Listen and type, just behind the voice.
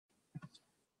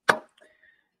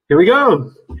Here we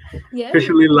go. Yeah.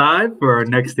 Officially live for our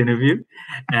next interview.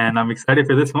 And I'm excited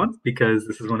for this one because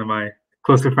this is one of my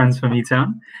closer friends from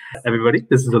E-Town. Everybody,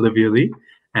 this is Olivia Lee,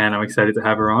 and I'm excited to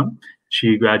have her on.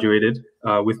 She graduated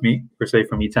with me, per se,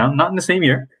 from E-Town. Not in the same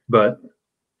year, but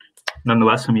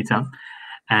nonetheless from E-Town.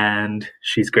 And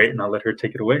she's great, and I'll let her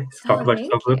take it away. So talk about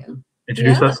yourself, Thank you.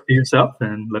 introduce us to yourself,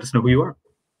 and let us know who you are.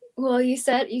 Well, you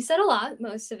said a lot,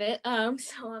 most of it.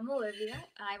 So I'm Olivia.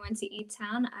 I went to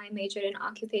E-Town. I majored in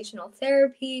occupational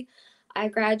therapy. I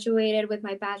graduated with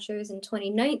my bachelor's in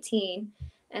 2019,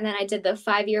 and then I did the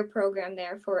 5-year program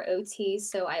there for OT.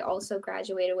 So I also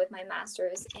graduated with my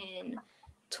master's in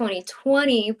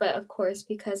 2020, but of course,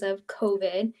 because of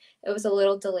COVID, it was a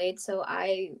little delayed. So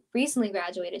I recently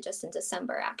graduated just in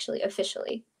December, actually,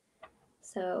 officially.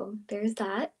 So there's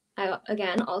that. I,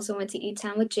 again, also went to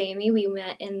E-Town with Jamie. We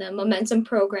met in the Momentum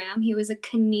program. He was a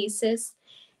kinesis.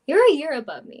 You're a year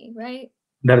above me, right?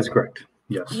 That is correct.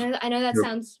 Yes. I know that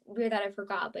sounds weird that I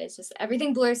forgot, but it's just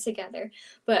everything blurs together.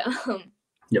 But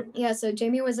Yep. Yeah, so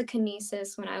Jamie was a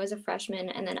kinesis when I was a freshman,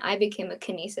 and then I became a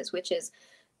kinesis, which is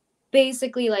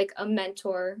basically like a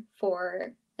mentor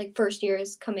for like first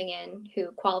years coming in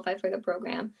who qualify for the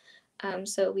program.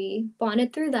 So we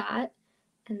bonded through that,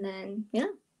 and then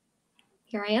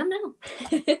here I am now.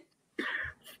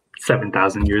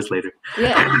 7,000 years later.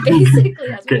 Yeah, basically.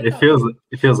 That's what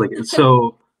it feels like it.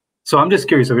 So I'm just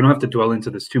curious. So we don't have to dwell into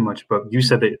this too much. But you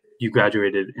said that you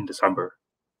graduated in December.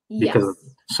 Yes.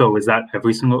 So is that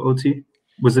every single OT?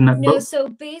 Was in that? No. boat? So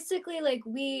basically, like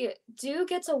we do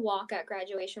get to walk at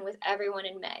graduation with everyone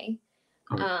in May.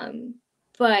 Okay.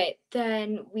 But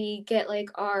then we get like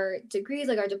our degrees,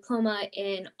 like our diploma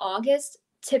in August.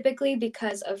 Typically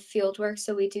because of field work.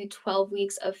 So we do 12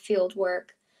 weeks of field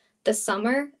work the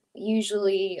summer,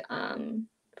 usually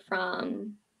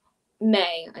from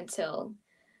May until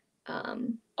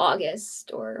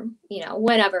August, or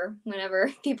whenever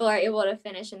people are able to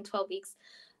finish in 12 weeks.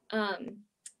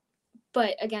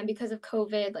 But again, because of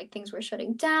COVID, like things were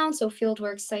shutting down, so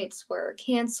fieldwork sites were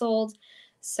canceled.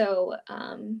 So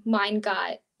mine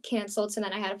got canceled, so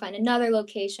then I had to find another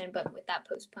location. But with that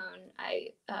postponed,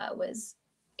 I was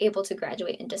able to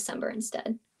graduate in December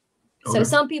instead. Okay. So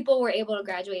some people were able to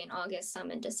graduate in August,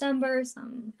 some in December,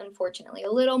 some unfortunately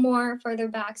a little more further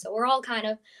back. So we're all kind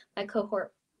of my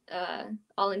cohort,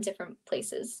 all in different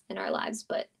places in our lives,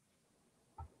 but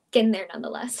getting there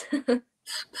nonetheless.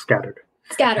 Scattered.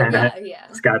 Scattered. Yeah.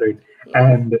 Yeah.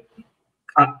 And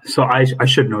so I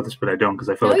should know this, but I don't, because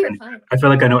I feel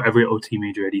like I know every OT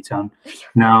major at E-Town.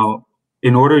 Now,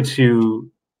 in order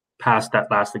to pass that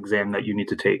last exam that you need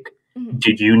to take,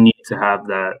 did you need to have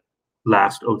that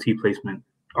last OT placement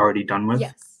already done with?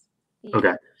 Yes. Yeah.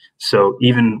 Okay. So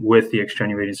even with the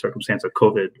extenuating circumstance of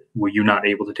COVID, were you not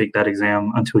able to take that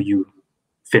exam until you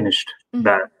finished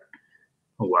that?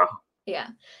 Oh, wow. Yeah.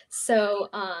 So,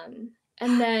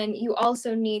 and then you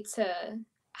also need to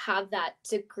have that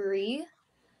degree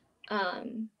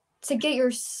to get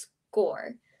your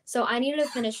score. So I needed to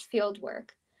finish field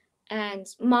work. And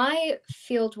my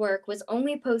field work was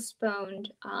only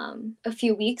postponed a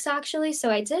few weeks, actually. So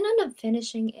I did end up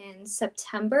finishing in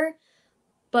September.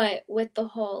 But with the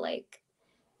whole, like,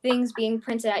 things being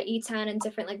printed at E-Town and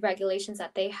different, like, regulations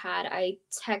that they had, I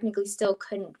technically still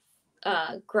couldn't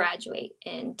graduate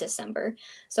in December.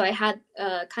 So I had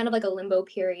kind of like a limbo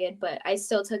period, but I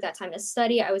still took that time to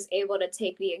study. I was able to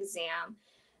take the exam.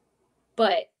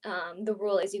 But the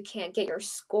rule is you can't get your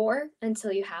score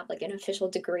until you have like an official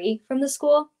degree from the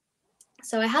school.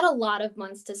 So I had a lot of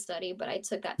months to study, but I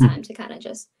took that time to kind of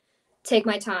just take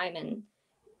my time and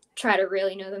try to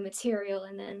really know the material.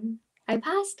 And then I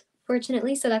passed,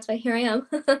 fortunately. So that's why here I am.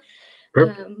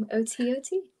 OT.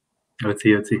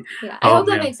 Yeah, I hope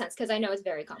that makes sense, because I know it's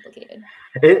very complicated.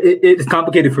 It's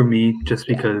complicated for me just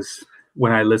because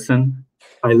when I listen,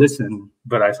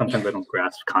 but sometimes I don't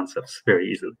grasp concepts very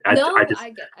easily.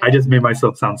 I just made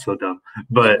myself sound so dumb.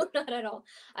 But no, not at all.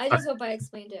 I just hope I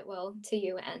explained it well to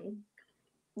you and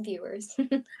viewers.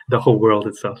 The whole world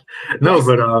itself. No, yes.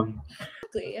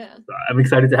 But yeah. I'm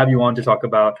excited to have you on to talk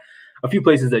about a few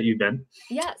places that you've been.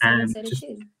 Yes, I'm excited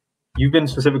too. You've been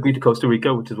specifically to Costa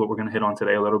Rica, which is what we're going to hit on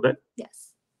today a little bit. Yes.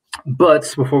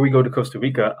 But before we go to Costa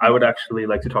Rica, I would actually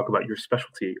like to talk about your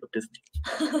specialty of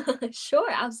Disney. Sure,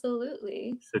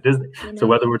 absolutely. So Disney. So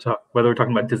whether we're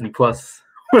talking about Disney Plus,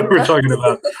 whether we're talking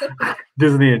about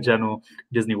Disney in general,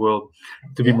 Disney World,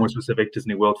 to be more specific,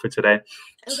 Disney World for today.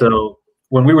 Okay. So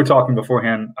when we were talking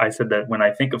beforehand, I said that when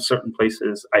I think of certain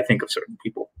places, I think of certain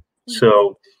people.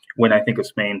 So when I think of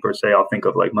Spain per se, I'll think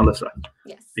of like Melissa.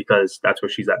 Yes. Because that's where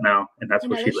she's at now, and that's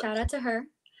where she lives. Shout out to her.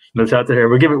 No, shout out to her.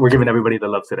 We're giving everybody the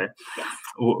love today. Yes.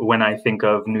 When I think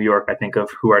of New York, I think of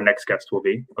who our next guest will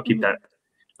be. I'll keep Mhm. that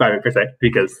private per se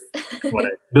because I want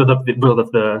to build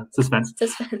up the suspense.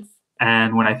 Suspense.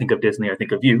 And when I think of Disney, I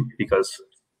think of you because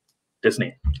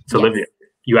Disney. It's Yes. Olivia.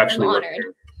 You actually I'm work honored.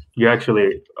 there. You're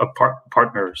actually a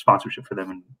partner sponsorship for them,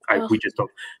 and Oh. we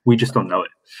just don't know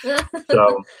it.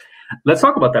 So let's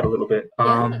talk about that a little bit.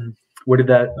 Yeah. Where did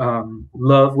that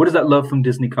where does that love from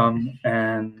Disney come,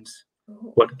 and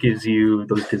what gives you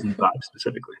those Disney vibes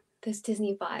specifically? Those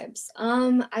Disney vibes.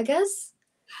 I guess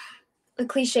a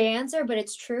cliche answer, but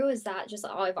it's true, is that just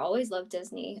I've always loved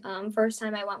Disney. First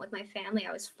time I went with my family,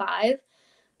 I was 5.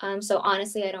 So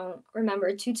honestly, I don't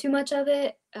remember too much of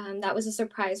it. That was a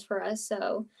surprise for us.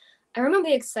 So I remember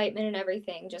the excitement and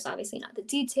everything, just obviously not the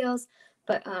details,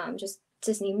 but just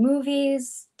Disney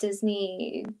movies,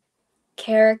 Disney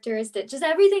characters, that just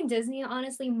everything Disney,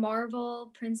 honestly,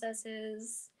 Marvel,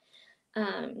 princesses,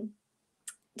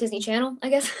 Disney Channel, I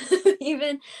guess,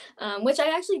 even, which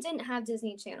I actually didn't have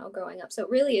Disney Channel growing up. So it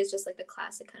really is just like the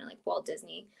classic kind of like Walt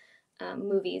Disney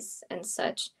movies and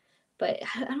such. But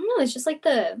I don't know, it's just like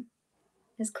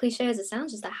as cliche as it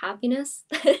sounds, just the happiness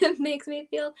that it makes me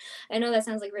feel. I know that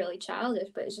sounds like really childish,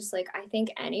 but it's just like, I think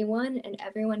anyone and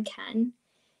everyone can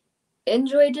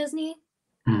enjoy Disney.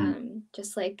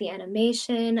 Just like the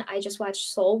animation. I just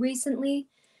watched Soul recently,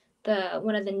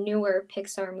 one of the newer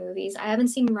Pixar movies. I haven't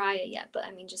seen Raya yet, but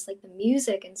I mean, just like the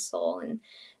music and Soul and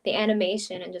the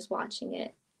animation and just watching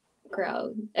it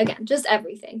grow. Again, just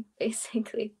everything,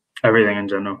 basically. Everything in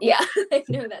general. Yeah, I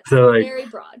know that's so, like, very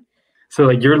broad. So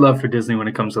like your love for Disney when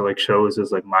it comes to like shows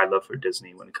is like my love for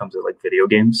Disney when it comes to like video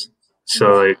games.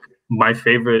 So like my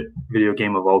favorite video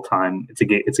game of all time,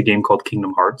 it's a game called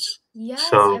Kingdom Hearts. Yes,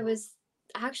 so, I was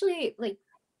actually like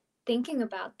thinking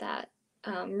about that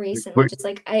recently. Just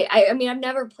like I mean, I've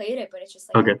never played it, but it's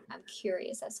just like I'm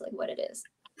curious as to like what it is.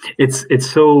 It's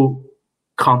so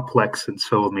complex and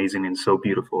so amazing and so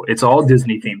beautiful. It's all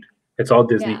Disney themed. It's all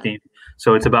Disney themed.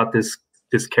 So it's about this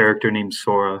character named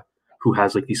Sora who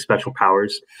has like these special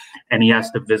powers, and he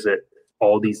has to visit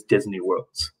all these Disney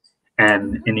worlds.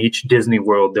 And in each Disney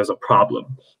world, there's a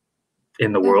problem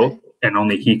in the world, and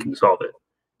only he can solve it.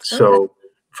 So,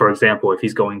 for example, if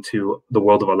he's going to the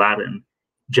world of Aladdin,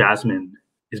 Jasmine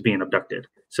is being abducted.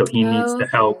 So he needs to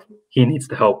help. He needs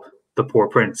to help the poor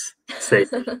prince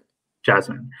save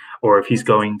Jasmine. Or if he's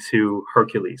going to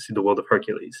Hercules, the world of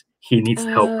Hercules, he needs to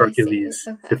help Hercules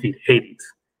defeat Hades.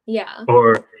 Yeah.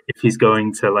 Or if he's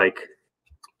going to like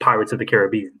Pirates of the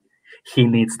Caribbean, he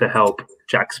needs to help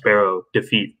Jack Sparrow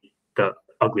defeat the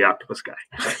ugly octopus guy.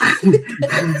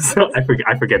 So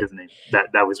I forget his name.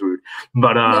 That was rude.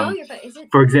 But no, you're fine.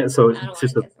 For example, so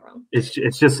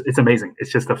it's amazing.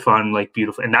 It's just a fun, like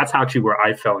beautiful, and that's actually where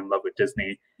I fell in love with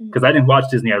Disney, because I didn't watch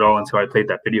Disney at all until I played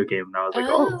that video game, and I was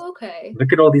like,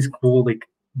 look at all these cool like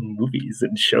movies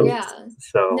and shows. Yeah.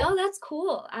 So no, that's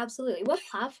cool. Absolutely. What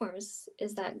platforms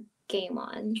is that game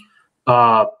on?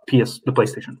 the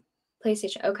PlayStation.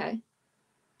 PlayStation. Okay.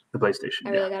 The PlayStation. I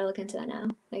really gotta look into that now.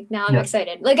 Like now I'm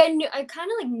excited. Like I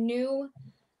kind of like knew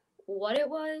what it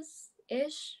was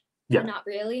ish. Yeah. Not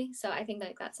really. So I think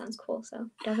like that sounds cool. So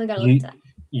definitely gotta look into that.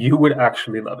 You would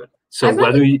actually love it. So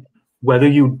whether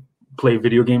you play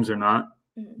video games or not,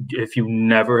 if you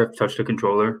never have touched a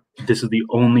controller, this is the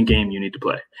only game you need to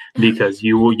play, because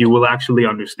you will actually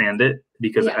understand it,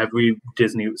 because every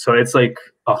Disney, so it's like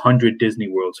 100 Disney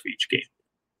worlds for each game.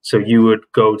 So you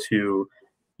go to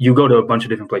a bunch of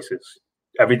different places.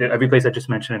 Every place I just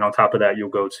mentioned, and on top of that, you'll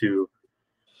go to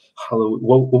Halloween.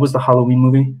 What was the Halloween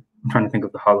movie? I'm trying to think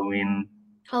of the Halloween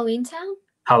Town.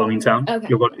 Halloween Town. Okay.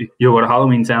 You'll go to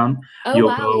Halloween Town.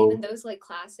 Even those like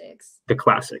classics. The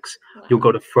classics. Wow. You'll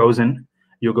go to Frozen.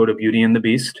 You'll go to Beauty and the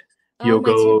Beast. My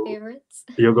two favorites.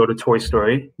 You'll go to Toy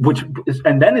Story,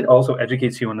 and then it also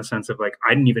educates you in the sense of like,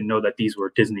 I didn't even know that these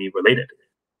were Disney related.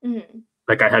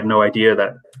 Like I had no idea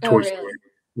that Toy Story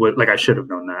was, like I should have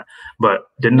known that, but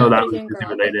didn't know that was Disney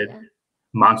related.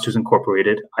 Monsters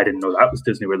Incorporated, I didn't know that was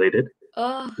Disney related.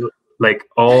 Like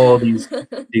all these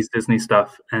Disney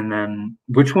stuff. And then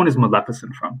which one is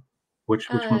Maleficent from? Which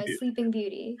movie? Sleeping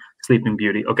Beauty. Sleeping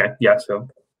Beauty. Okay, yeah. So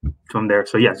from there,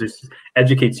 so yes, it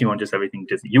educates you on just everything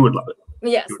Disney. You would love it.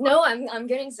 Yes. I'm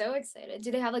getting so excited.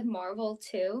 Do they have like Marvel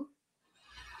too?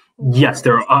 Yes,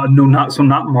 there are.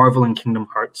 Not Marvel and Kingdom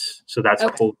Hearts. So that's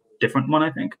a whole different one,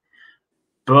 I think.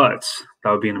 But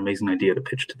that would be an amazing idea to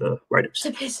pitch to the writers.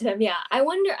 To pitch to them, yeah. I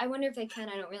wonder if they can.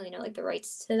 I don't really know like the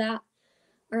rights to that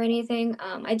or anything.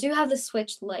 I do have the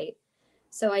Switch Lite,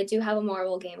 so I do have a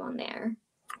Marvel game on there.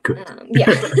 Good.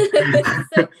 Yeah.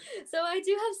 so I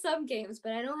do have some games,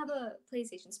 but I don't have a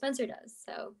PlayStation. Spencer does,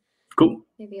 so Cool.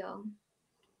 Maybe I'll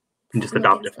And just look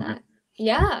adopt into it from him. that.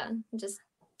 Yeah, just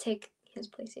take his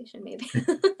PlayStation maybe.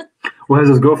 Well, as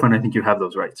his girlfriend, I think you have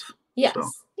those rights. Yes. So.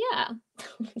 Yeah.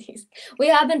 We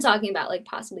have been talking about like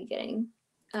possibly getting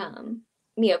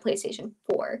me a PlayStation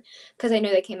 4 because I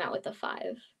know they came out with the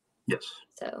 5. Yes.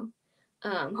 So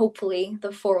hopefully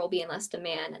the 4 will be in less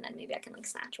demand and then maybe I can like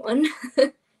snatch one.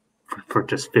 For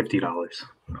just $50,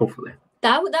 hopefully.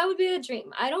 That would be a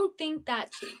dream. I don't think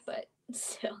that cheap, but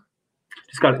still.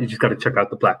 You just got to check out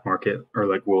the black market or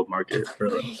like world market. Or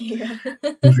like, Yeah.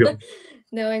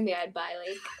 Knowing me, I'd buy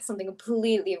like something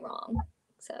completely wrong.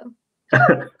 So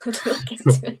look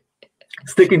into it.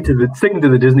 sticking to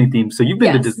the Disney theme. So you've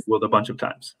been to Yes. Disney World a bunch of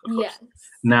times, of course. Yes.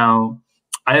 Now,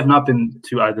 I have not been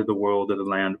to either the world or the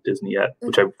land of Disney yet,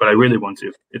 but I really want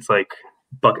to. It's like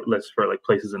bucket list for like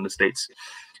places in the States.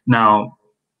 Now,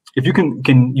 if you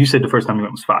can you said the first time you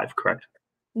went was 5, correct?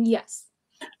 Yes.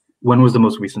 When was the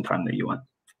most recent time that you went?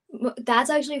 That's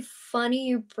actually funny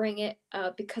you bring it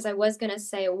up because I was gonna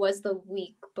say it was the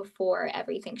week before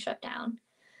everything shut down.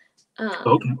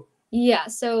 Okay. Yeah,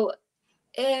 so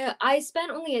I spent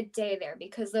only a day there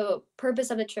because the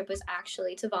purpose of the trip was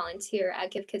actually to volunteer at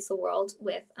Give Kids the World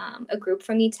with a group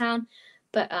from E-Town,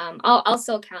 but I'll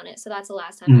still count it. So that's the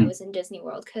last time I was in Disney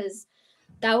World because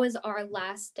that was our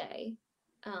last day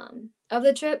of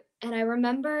the trip, and I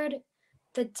remembered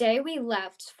the day we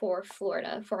left for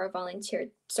Florida for our volunteer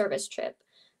service trip.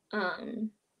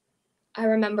 I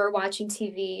remember watching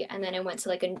TV, and then I went to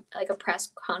like a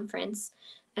press conference,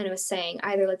 and it was saying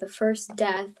either like the first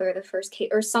death or the first case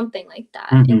or something like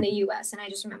that in the U.S. And I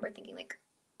just remember thinking like,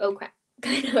 oh crap,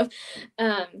 kind of.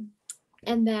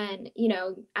 And then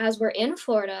as we're in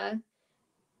Florida,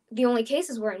 the only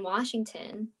cases were in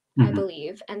Washington, I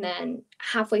believe, and then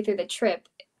halfway through the trip,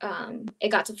 it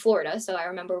got to Florida. So I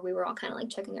remember we were all kind of like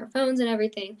checking our phones and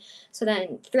everything. So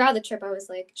then throughout the trip, I was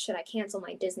like, should I cancel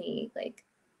my Disney like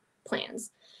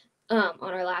plans on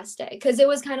our last day? Because it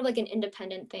was kind of like an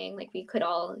independent thing. Like we could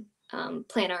all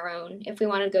plan our own if we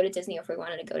wanted to go to Disney or if we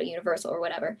wanted to go to Universal or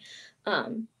whatever.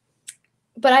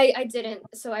 But I didn't.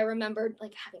 So I remembered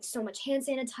like having so much hand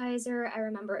sanitizer. I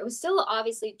remember it was still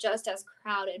obviously just as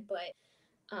crowded, but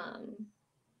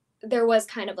there was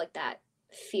kind of like that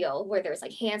feel where there was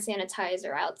like hand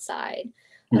sanitizer outside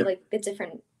of like the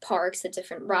different parks, the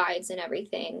different rides and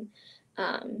everything.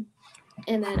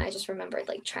 And then I just remembered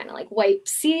like trying to like wipe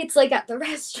seats like at the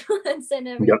restaurants and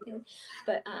everything.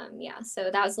 But yeah, so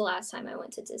that was the last time I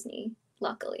went to Disney,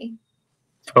 luckily.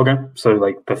 Okay, so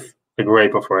like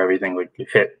right before everything like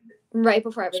hit. Right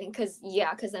before everything, because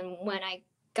then when I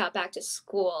got back to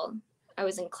school, I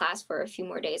was in class for a few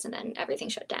more days and then everything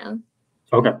shut down.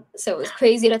 Okay. So it was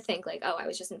crazy to think like, oh, I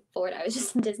was just in Florida. I was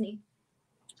just in Disney.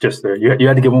 Just there. You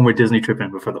had to get one more Disney trip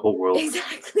in before the whole world.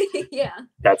 Exactly. Yeah.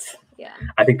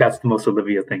 I think that's the most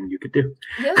Olivia thing you could do.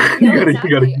 Yeah, no,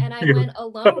 exactly. And I went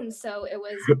alone, so it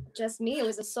was just me. It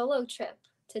was a solo trip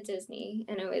to Disney,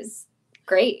 and it was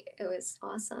great. It was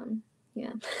awesome.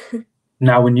 Yeah.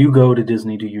 Now, when you go to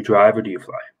Disney, do you drive or do you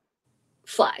fly?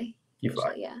 Fly. You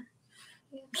fly. Yeah.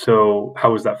 So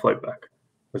how was that flight back?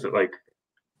 Was it like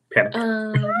panic?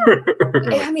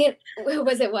 I mean,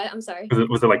 was it what? I'm sorry.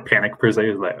 Was it like panic per se?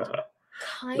 It was like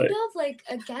kind of like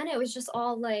again, it was just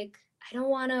all like I don't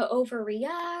want to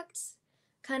overreact,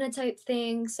 kind of type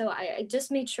thing. So I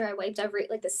just made sure I wiped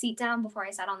the seat down before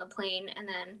I sat on the plane, and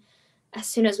then as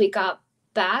soon as we got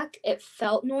back, it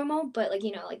felt normal. But like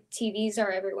like TVs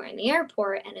are everywhere in the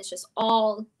airport, and it's just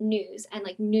all news. And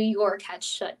like New York had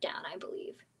shut down, I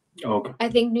believe. Okay. I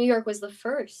think New York was the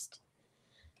first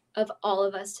of all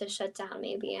of us to shut down,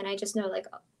 maybe. And I just know like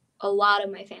a lot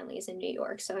of my family is in New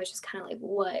York, so I was just kind of like,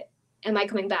 what am I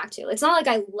coming back to? It's not like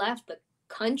I left the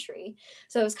country,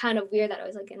 so it was kind of weird that I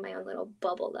was like in my own little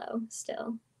bubble though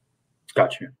still.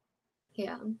 Got you.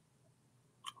 Yeah.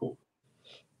 Cool.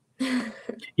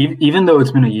 Even though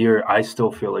it's been a year, I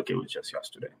still feel like it was just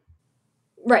yesterday.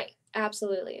 Right.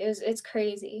 Absolutely. It's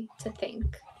crazy to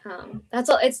think. That's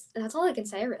all I can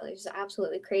say really. It's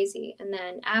absolutely crazy. And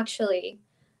then actually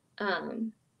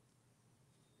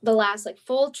the last like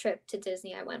full trip to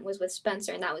Disney I went was with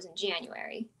Spencer, and that was in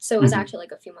January. So it was actually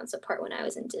like a few months apart when I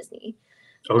was in Disney.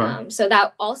 Okay. So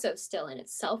that also still in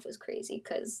itself was crazy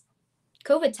because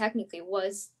COVID technically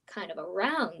was kind of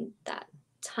around that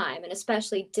time, and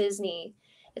especially Disney,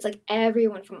 it's like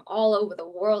everyone from all over the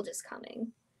world is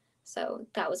coming. So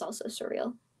that was also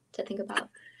surreal to think about.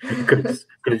 It could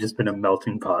have just been a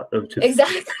melting pot of just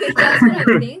exactly. That's what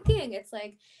I'm thinking. It's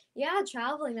like, yeah,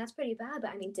 traveling, that's pretty bad,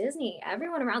 but I mean Disney,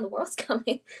 everyone around the world's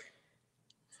coming.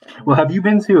 So. Well, have you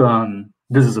been to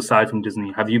this is aside from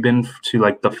Disney. Have you been to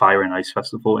like the Fire and Ice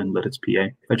Festival in Lidditz,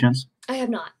 PA, by chance? I have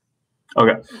not.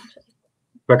 Okay, Actually.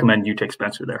 recommend you take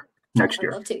Spencer there next I'd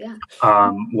year. love to, yeah.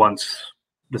 Once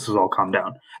this is all calmed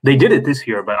down. They did it this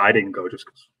year, but I didn't go just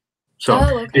because. So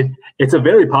okay. it's a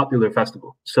very popular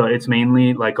festival. So it's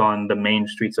mainly like on the main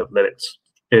streets of Lidditz.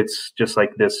 It's just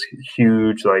like this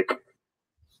huge, like,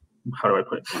 how do I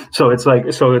put it? So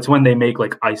it's when they make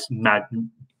like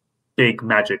big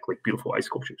magic, like beautiful ice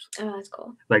sculptures. Oh, that's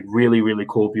cool. Like really, really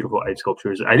cool, beautiful ice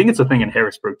sculptures. I think it's a thing in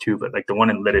Harrisburg too, but like the one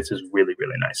in Lidditz is really,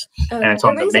 really nice. Okay. And it's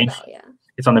on the main.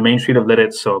 It's on the main street of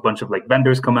Lidditz, so a bunch of like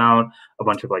vendors come out, a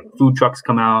bunch of like food trucks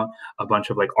come out, a bunch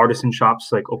of like artisan shops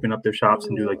like open up their shops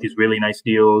and do like these really nice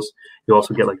deals. You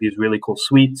also get like these really cool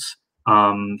sweets.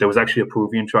 There was actually a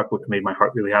Peruvian truck, which made my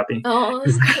heart really happy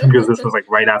because this was like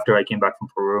right after I came back from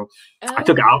Peru. I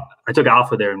took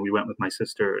Alpha there, and we went with my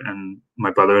sister and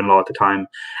my brother-in-law at the time.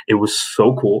 It was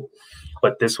so cool,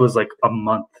 but this was like a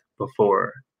month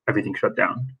before everything shut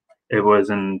down. It was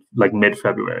in like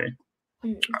mid-February.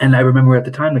 And I remember at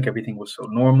the time, like everything was so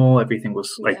normal. Everything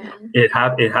was like it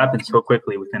happened so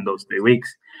quickly within those 3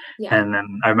 weeks. And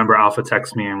then I remember Alpha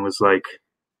texted me and was like,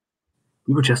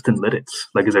 "We were just in Lidditz.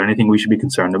 Like, is there anything we should be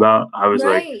concerned about?" I was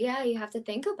like, "Yeah, you have to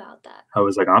think about that." I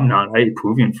was like, "I'm not. I ate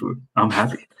Peruvian food. I'm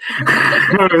happy."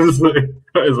 I was like,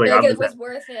 it was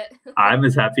worth it. I'm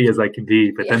as happy as I can be.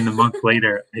 But then a month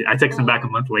later, I texted him back a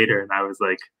month later, and I was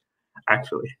like,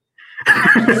 actually.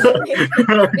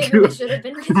 Maybe we should have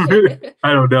been with you.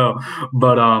 I don't know,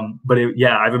 but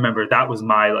I remember that was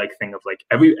my like thing of like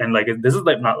this is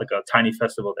like not like a tiny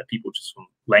festival that people just from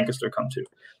Lancaster come to.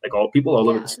 Like people all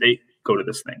over the state go to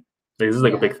this thing. This is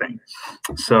like a big thing.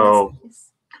 So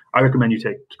I recommend you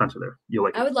take Spencer there. You'll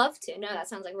like it. I would love to. No, that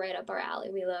sounds like right up our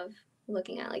alley. We love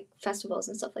looking at like festivals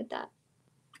and stuff like that.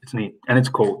 It's neat, and it's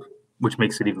cold, which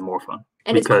makes it even more fun.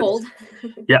 And it's cold.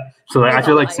 Yeah. So like, I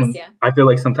feel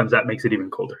like sometimes that makes it even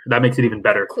colder. That makes it even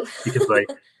better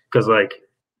because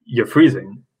you're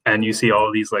freezing and you see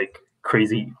all these like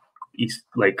crazy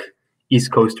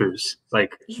East Coasters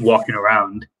like walking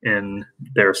around in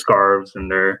their scarves and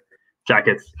their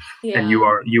jackets, and you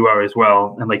are as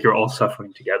well, and like you're all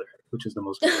suffering together, which is the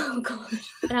most. Oh gosh.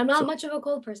 And I'm not much of a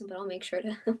cold person, but I'll make sure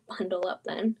to bundle up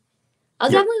then. I'll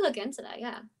definitely look into that.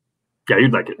 Yeah. Yeah,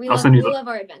 you'd like it. We love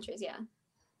our adventures, yeah.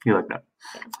 You like that.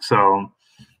 Yeah. So,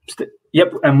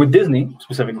 and with Disney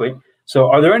specifically, so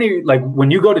are there any, like,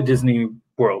 when you go to Disney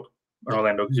World in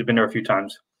Orlando, because you've been there a few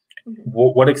times,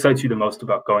 what excites you the most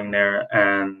about going there,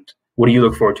 and what do you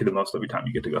look forward to the most every time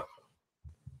you get to go?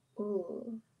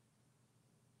 Ooh.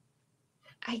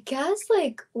 I guess,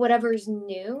 like, whatever's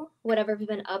new, whatever's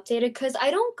been updated, because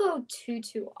I don't go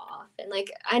too often.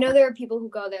 Like, I know there are people who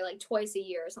go there, like, twice a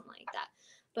year or something like that.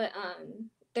 But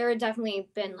there have definitely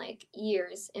been like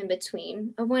years in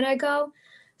between of when I go.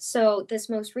 So this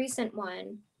most recent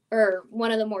one, or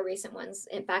one of the more recent ones,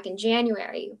 back in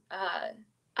January,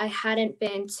 I hadn't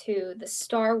been to the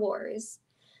Star Wars.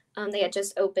 They had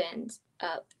just opened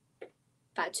up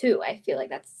Batu. I feel like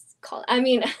that's called. I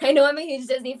mean, I know I'm a huge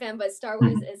Disney fan, but Star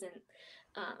Wars isn't.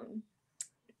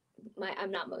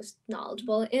 I'm not most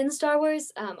knowledgeable in Star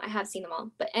Wars. I have seen them all,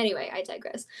 but anyway, I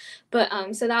digress. But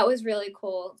so that was really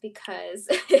cool because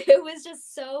it was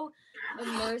just so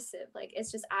immersive. Like,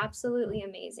 it's just absolutely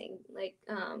amazing. Like,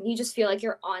 you just feel like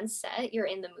you're on set, you're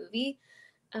in the movie.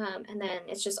 And then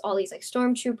it's just all these like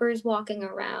stormtroopers walking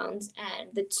around, and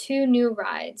the 2 new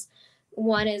rides.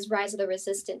 One is Rise of the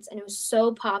Resistance, and it was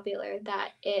so popular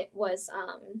that it was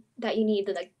that you need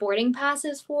the like boarding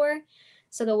passes for.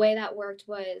 So the way that worked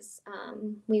was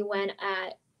we went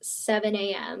at 7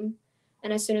 a.m.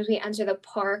 and as soon as we enter the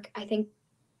park, I think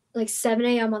like 7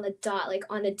 a.m. on the dot, like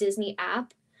on the Disney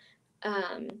app,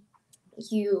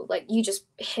 you just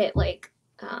hit like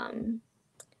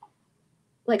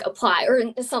apply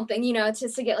or something, you know,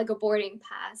 just to get like a boarding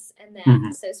pass. And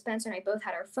then so Spencer and I both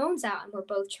had our phones out, and we're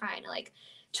both trying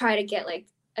to get like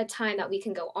a time that we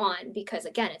can go on, because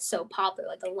again, it's so popular.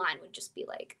 Like, the line would just be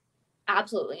like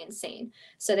absolutely insane.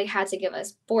 So they had to give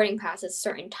us boarding passes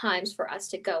certain times for us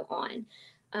to go on.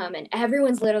 And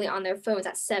everyone's literally on their phones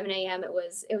at 7 a.m. It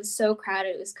was so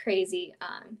crowded. It was crazy.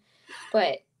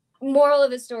 But moral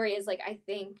of the story is, like, I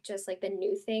think just like the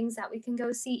new things that we can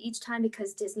go see each time,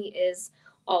 because Disney is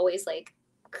always like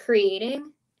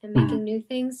creating and making new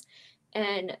things.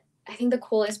 And I think the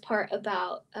coolest part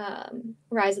about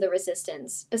Rise of the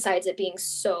Resistance, besides it being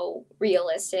so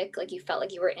realistic, like you felt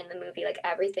like you were in the movie, like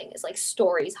everything is like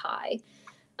stories high,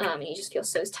 and you just feel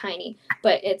so tiny,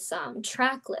 but it's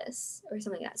trackless or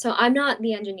something like that. So I'm not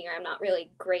the engineer, I'm not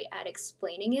really great at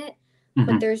explaining it,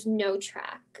 but there's no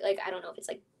track. Like, I don't know if it's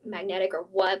like magnetic or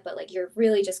what, but like you're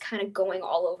really just kind of going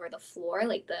all over the floor,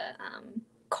 like the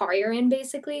car you're in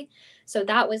basically. So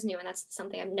that was new, and that's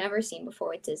something I've never seen before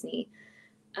with Disney.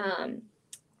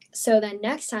 So then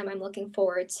next time I'm looking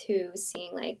forward to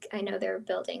seeing, like, I know they're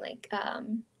building like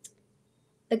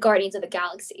the Guardians of the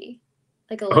Galaxy,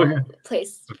 like a little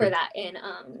place for that in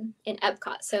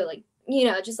Epcot. So like, you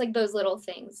know, just like those little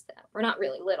things that were not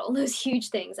really little, those huge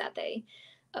things that they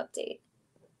update.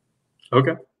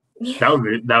 Okay. That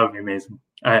would be amazing.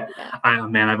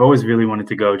 Man, I've always really wanted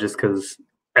to go, just because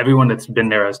everyone that's been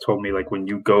there has told me, like, when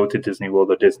you go to Disney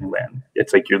World or Disneyland,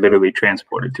 it's like you're literally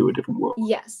transported to a different world.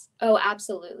 Yes. Oh,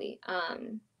 absolutely.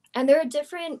 And there are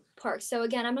different parks. So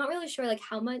again, I'm not really sure like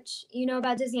how much you know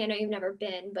about Disney. I know you've never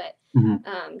been, but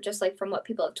just like from what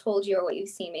people have told you or what you've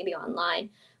seen maybe online.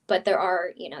 But there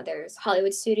are, you know, there's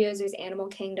Hollywood Studios, there's Animal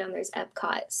Kingdom, there's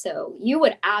Epcot. So you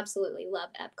would absolutely love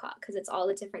Epcot because it's all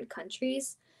the different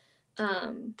countries.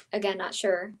 Again, not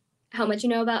sure how much you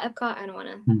know about Epcot. I don't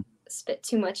want to spit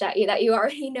too much at you that you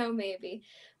already know maybe.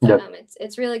 But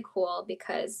it's really cool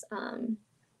because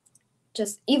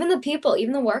just even the people,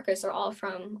 even the workers are all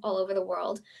from all over the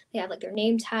world. They have like their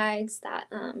name tags that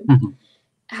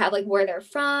have like where they're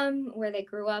from, where they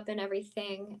grew up and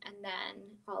everything. And then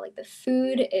all like the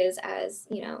food is as,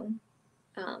 you know,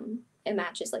 it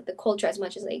matches like the culture as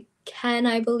much as they can,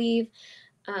 I believe.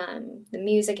 The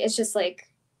music, it's just like,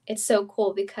 it's so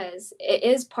cool because it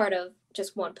is part of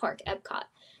just one park, Epcot.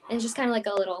 And it's just kind of like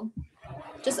a little,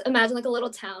 just imagine like a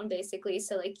little town basically.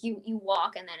 So like you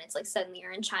walk and then it's like suddenly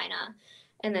you're in China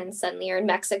and then suddenly you're in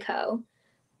Mexico.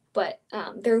 But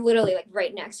they're literally like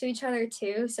right next to each other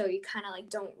too. So you kind of like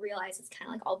don't realize it's kind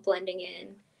of like all blending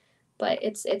in. But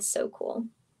it's so cool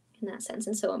in that sense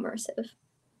and so immersive.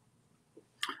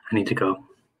 I need to go.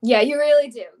 Yeah, you really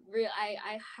do.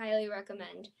 I highly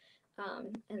recommend.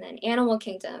 And then Animal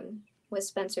Kingdom was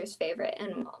Spencer's favorite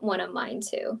and one of mine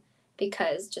too,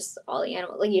 because just all the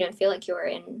animals, like you didn't feel like you were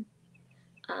in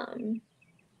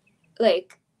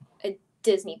like a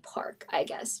Disney park, I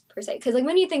guess, per se. Because like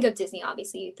when you think of Disney,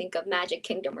 obviously you think of Magic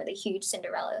Kingdom where the huge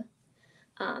Cinderella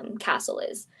castle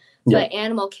is. But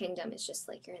Animal Kingdom is just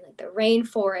like you're in like the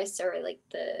rainforest or like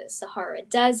the Sahara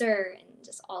Desert and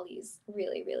just all these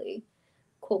really, really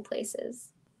cool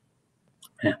places.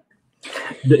 Yeah.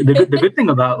 The good thing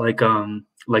about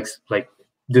like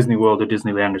Disney World or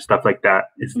Disneyland or stuff like that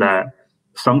is that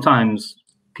sometimes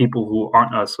people who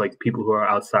aren't us, like people who are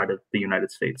outside of the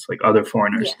United States, like other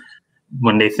foreigners,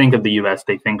 when they think of the US,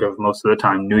 they think of most of the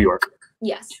time New York.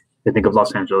 Yes. They think of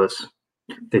Los Angeles.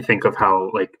 They think of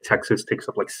how like Texas takes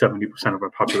up like 70% of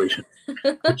our population,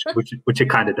 which it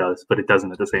kind of does, but it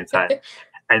doesn't at the same time.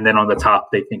 And then on the top,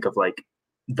 they think of like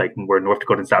where North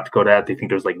Dakota and South Dakota at, they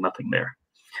think there's like nothing there.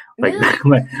 Like,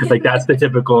 like that's the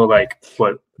typical like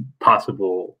what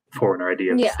possible foreigner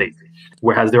idea of the state.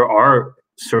 Whereas there are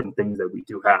certain things that we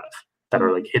do have that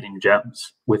are like hidden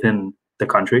gems within the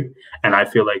country. And I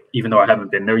feel like even though I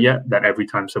haven't been there yet, that every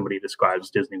time somebody describes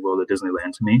Disney World or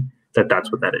Disneyland to me,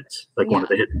 that's what that is. Like one of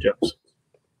the hidden gems.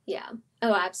 Yeah.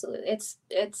 Oh, absolutely.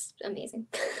 It's amazing.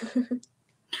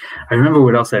 I remember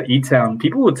what else at E-Town,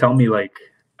 people would tell me like,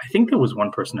 I think there was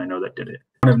one person I know that did it.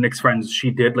 One of Nick's friends,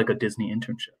 she did like a Disney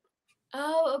internship.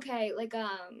 Oh, okay. Like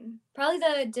probably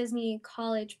the Disney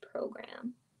college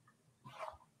program.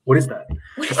 What is that?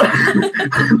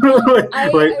 I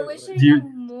wish I knew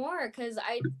more because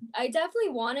I definitely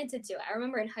wanted to do it. I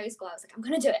remember in high school I was like, I'm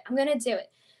gonna do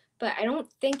it. But I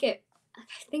don't think I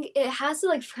think it has to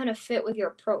like kind of fit with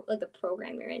your the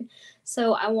program you're in.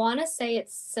 So I want to say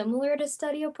it's similar to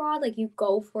study abroad. Like you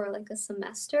go for like a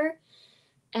semester.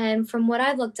 And from what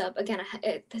I've looked up, again,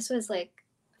 this was like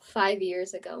 5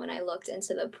 years ago when I looked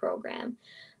into the program.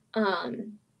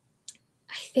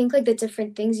 I think like the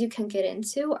different things you can get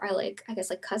into are like, I guess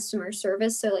like customer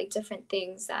service. So like different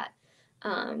things that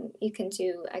you can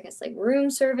do, I guess like room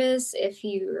service. If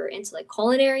you're into like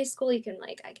culinary school, you can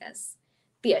like, I guess,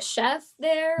 be a chef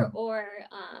there. Or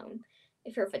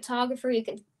if you're a photographer, you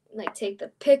can like take the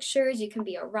pictures. You can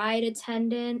be a ride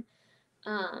attendant.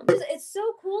 It's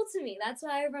so cool to me. That's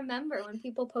what I remember when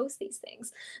people post these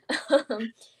things.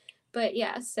 But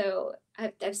yeah, so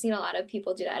I've seen a lot of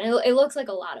people do that. And it looks like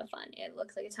a lot of fun. It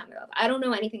looks like a time to go. I don't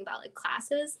know anything about like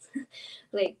classes,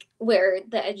 like where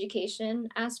the education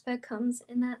aspect comes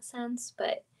in that sense.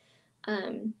 But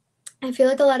I feel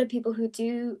like a lot of people who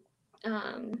do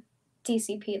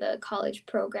DCP, the college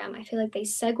program, I feel like they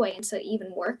segue into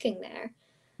even working there,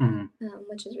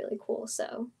 which is really cool.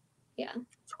 So yeah,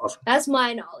 that's awesome. That's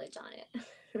my knowledge on it.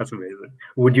 That's amazing.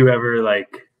 Would you ever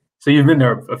like, so you've been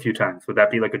there a few times, would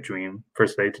that be like a dream per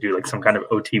se to do like some kind of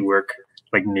OT work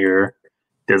like near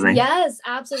Disney. Yes,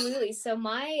 absolutely. So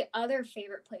my other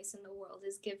favorite place in the world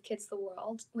is Give Kids the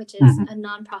World, which is a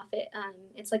nonprofit.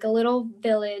 It's like a little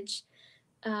village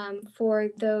for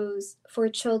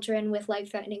children with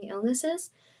life-threatening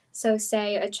illnesses. So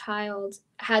say a child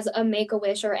has a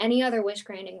Make-A-Wish or any other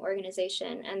wish-granting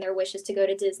organization, and their wish is to go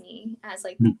to Disney, as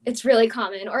like it's really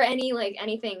common, or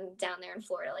anything down there in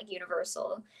Florida, like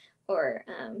Universal or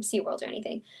SeaWorld or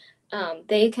anything.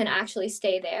 They can actually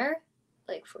stay there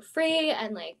like for free,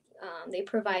 and like they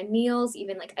provide meals,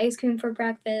 even like ice cream for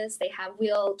breakfast. They have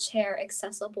wheelchair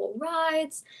accessible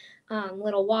rides,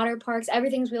 little water parks.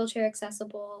 Everything's wheelchair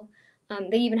accessible.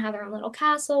 They even have their own little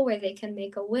castle where they can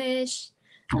make a wish,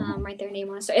 write their name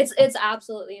on it. So it's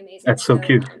absolutely amazing. That's so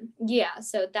cute. Yeah,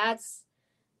 so that's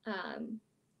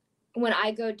when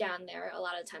I go down there, a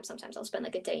lot of the time, sometimes I'll spend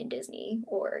like a day in Disney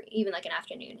or even like an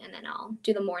afternoon, and then I'll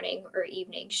do the morning or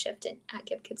evening shift at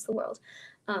Give Kids the World.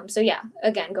 So yeah,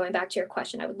 again, going back to your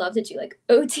question, I would love to do like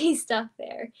OT stuff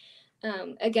there.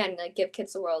 Again, like Give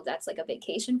Kids the World, that's like a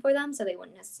vacation for them, so they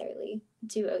wouldn't necessarily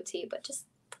do OT, but just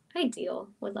ideal.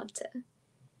 Would love to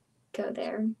go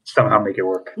there. Somehow make it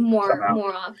work. More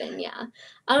often, yeah.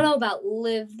 I don't know about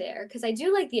live there, because I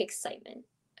do like the excitement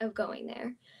of going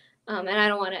there. And I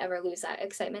don't want to ever lose that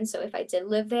excitement. So if I did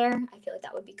live there, I feel like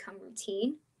that would become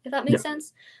routine, if that makes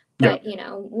sense. But,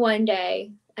 one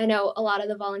day, I know a lot of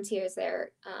the volunteers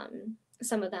there,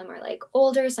 some of them are like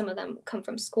older, some of them come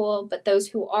from school, but those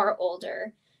who are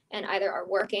older and either are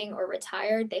working or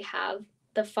retired, they have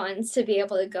the funds to be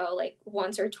able to go like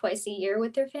once or twice a year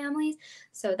with their families.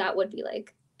 So that would be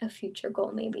like a future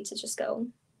goal, maybe, to just go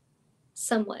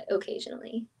somewhat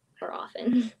occasionally or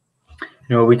often.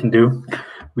 You know what we can do?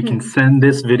 We can send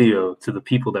this video to the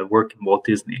people that work in Walt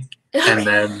Disney. And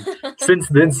then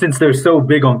since they're so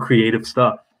big on creative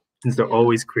stuff, since they're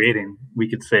always creating, we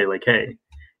could say like, hey,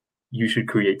 you should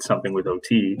create something with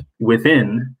OT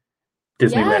within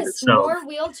Disneyland itself. More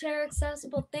wheelchair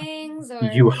accessible things. Or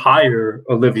you hire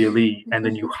Olivia Lee, and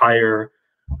then you hire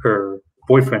her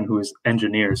boyfriend who is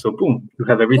engineer. So boom, you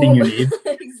have everything you need.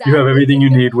 Exactly. You have everything you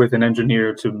need with an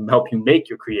engineer to help you make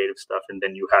your creative stuff, and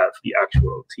then you have the actual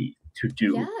OT to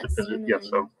do the visit. Yeah,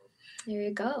 so there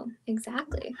you go.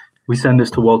 Exactly. We send this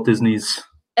to Walt Disney's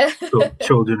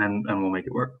children, and we'll make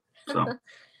it work. So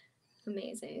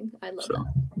amazing. I love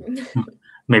that.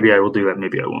 Maybe I will do that.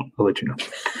 Maybe I won't. I'll let you know.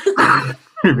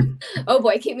 Oh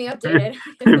boy, keep me updated.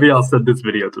 Maybe I'll send this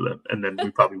video to them, and then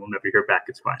we probably will never hear back.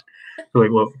 It's fine.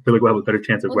 We'll have a better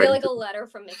chance of we'll get like a letter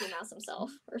from Mickey Mouse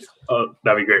himself or something. Oh,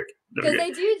 that'd be great. Because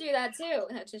they do that too.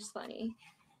 That's just funny.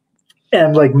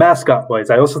 And like mascot wise,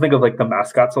 I also think of like the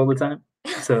mascots all the time.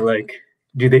 So like,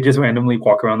 do they just randomly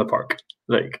walk around the park?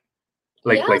 Like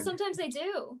sometimes they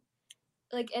do.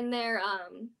 Like in their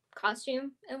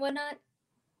costume and whatnot.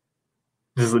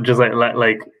 Just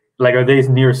like are they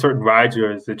near certain rides,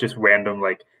 or is it just random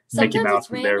like sometimes Mickey Mouse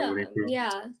it's there?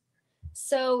 Yeah.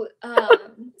 So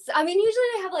I mean, usually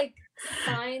they have like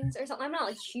signs or something. I'm not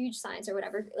like huge signs or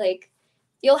whatever. Like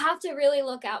you'll have to really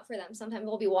look out for them. Sometimes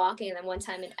we'll be walking, and then one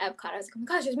time in Epcot, I was like, oh my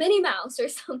gosh, there's Minnie Mouse or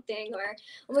something, or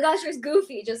oh my gosh, there's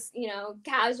Goofy, just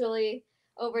casually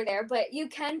over there. But you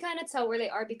can kind of tell where they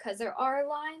are because there are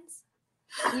lines,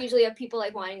 usually of people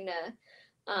like wanting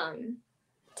to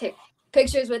take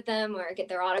pictures with them or get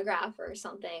their autograph or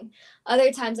something.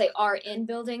 Other times they are in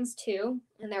buildings too,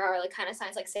 and there are like kind of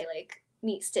signs like say like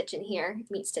meet Stitch in here,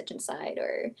 meet Stitch inside,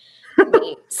 or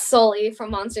meet Sully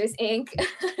from Monsters Inc.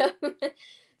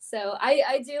 So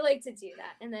I do like to do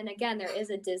that. And then again, there is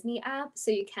a Disney app,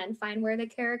 so you can find where the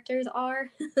characters are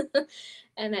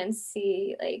and then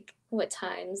see like what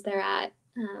times they're at.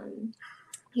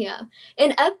 Yeah,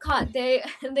 in Epcot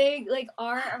they like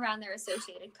are around their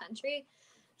associated country.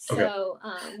 So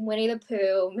Winnie the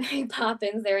Pooh, Mary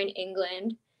Poppins, they're in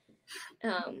England.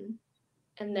 And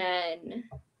then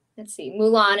let's see,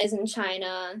 Mulan is in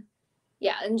China.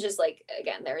 Yeah, and just like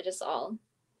again, they're just all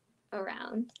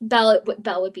around. Belle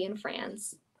would be in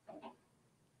France.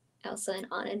 Elsa and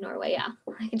Anna in Norway. Yeah,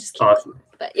 I can just keep awesome.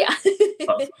 But yeah.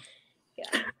 Awesome.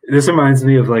 Yeah. This reminds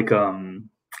me of like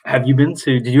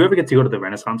did you ever get to go to the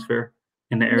Renaissance Fair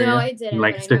in the area? No, I didn't.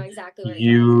 Like, but I know exactly where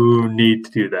you need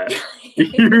to do that.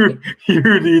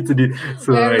 you need to do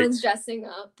so. Where everyone's dressing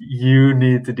up. You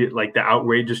need to do like the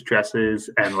outrageous dresses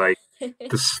and like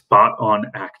the spot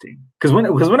on acting. Because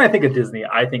when I think of Disney,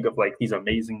 I think of like these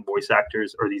amazing voice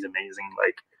actors or these amazing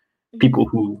like people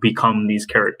who become these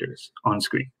characters on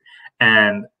screen.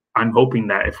 And I'm hoping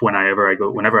that whenever I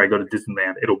go to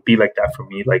Disneyland, it'll be like that for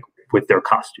me, like with their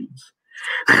costumes.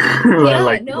 Exactly.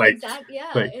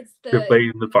 Yeah, like, it's they're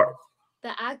playing the part.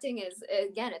 The acting is,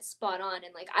 again, it's spot on,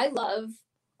 and like I love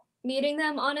meeting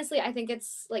them, honestly. I think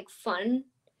it's like fun.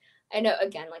 I know,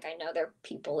 again, like I know there are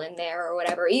people in there or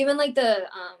whatever. Even like the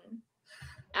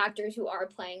actors who are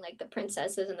playing like the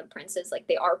princesses and the princes, like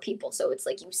they are people, so it's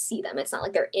like you see them. It's not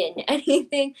like they're in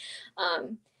anything.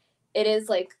 It is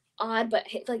like odd, but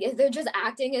like they're just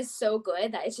acting is so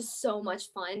good that it's just so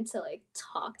much fun to like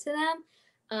talk to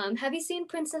them. Have you seen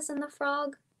Princess and the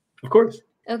Frog? Of course.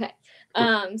 Okay.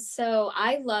 So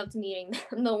I loved meeting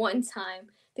them the one time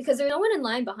because there was no one in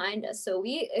line behind us. So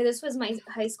this was my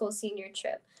high school senior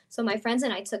trip. So my friends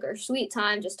and I took our sweet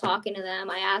time just talking to them.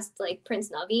 I asked like Prince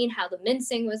Naveen how the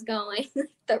mincing was going,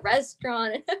 the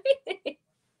restaurant and everything.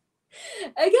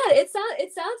 Again, it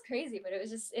sounds crazy, but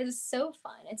it was so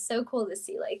fun. It's so cool to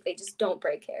see like they just don't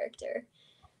break character.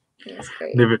 It's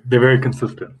great. They're very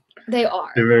consistent. They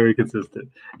are. They're very consistent.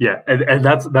 Yeah, and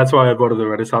that's why I brought up the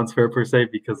Renaissance Fair per se,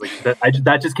 because like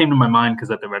that just came to my mind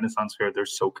because at the Renaissance Fair they're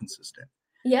so consistent.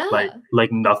 Yeah.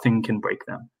 Like nothing can break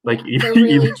them. Like yeah, they're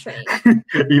really trained.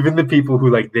 Even the people who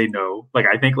like they know. Like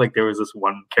I think like there was this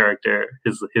one character,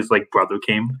 his like brother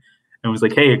came and was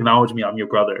like, "Hey, acknowledge me, I'm your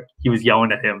brother." He was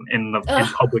yelling at him in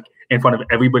public in front of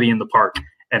everybody in the park,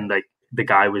 and like the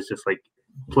guy was just like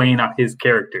playing out his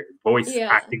character, voice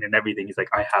acting and everything. He's like,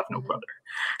 "I have no brother."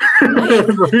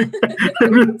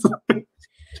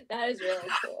 That is really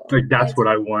cool. Like that's what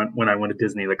I want when I went to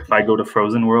Disney. Like if I go to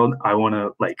Frozen World, I want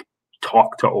to like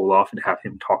talk to Olaf and have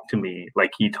him talk to me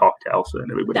like he talked to Elsa and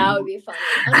everybody. That would be funny.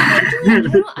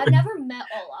 Unfortunately, I've never met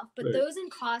Olaf, but those in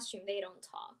costume, they don't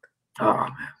talk. Oh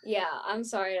man. Yeah, I'm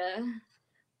sorry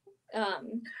to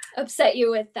upset you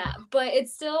with that, but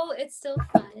it's still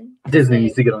fun. Disney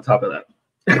needs to get on top of that.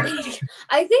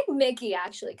 I think Mickey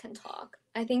actually can talk.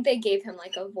 I think they gave him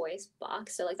like a voice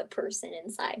box so like the person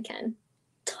inside can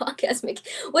talk as Mickey,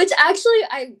 which actually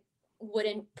I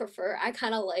wouldn't prefer. I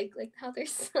kind of like how they're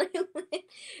silent.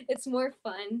 It's more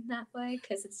fun that way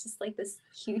because it's just like this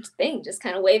huge thing just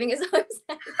kind of waving his arms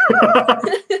out.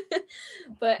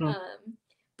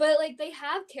 But like they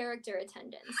have character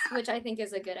attendants, which I think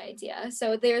is a good idea.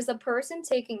 So there's a person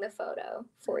taking the photo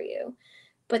for you,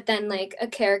 but then like a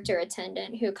character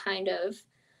attendant who kind of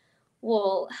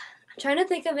will, I'm trying to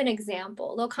think of an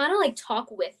example. They'll kind of like talk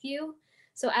with you.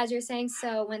 So as you're saying,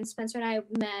 so when Spencer and I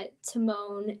met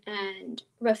Timon and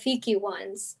Rafiki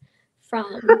once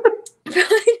from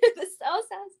this all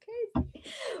sounds crazy.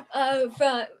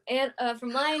 From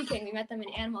Lion King, we met them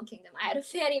in Animal Kingdom. I had a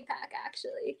fanny pack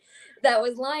actually that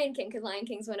was Lion King because Lion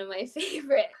King's one of my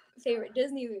favorite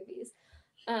Disney movies.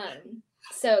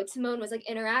 So Timon was like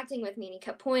interacting with me and he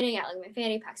kept pointing at like my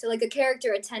fanny pack. So like a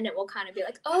character attendant will kind of be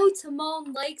like, "Oh,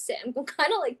 Timon likes it," and we'll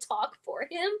kind of like talk for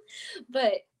him.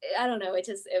 But I don't know, it's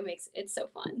so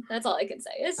fun. That's all I can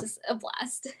say. It's just a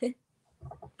blast.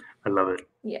 I love it.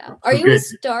 Yeah. Are you a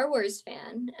Star Wars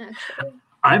fan, actually?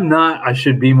 I'm not. I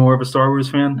should be more of a Star Wars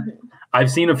fan. Mm-hmm.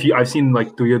 I've seen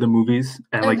like 3 of the movies,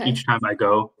 and like each time I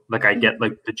go, like I get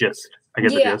like the gist. I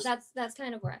get the gist. That's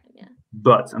kind of where I am, yeah.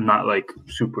 But I'm not like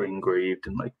super engraved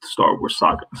in like the Star Wars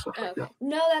saga and stuff like that.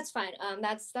 No, that's fine.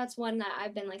 That's one that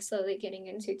I've been like slowly getting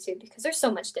into too because there's so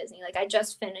much Disney. Like I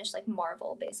just finished like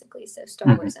Marvel basically, so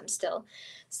Star Wars I'm still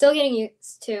getting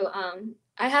used to.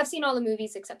 I have seen all the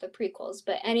movies except the prequels,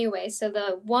 but anyway, so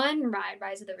the one ride,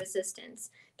 Rise of the Resistance,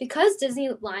 because Disney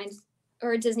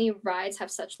rides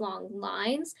have such long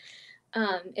lines,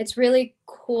 it's really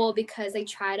cool because they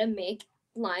try to make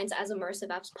lines as immersive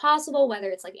as possible, whether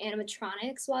it's like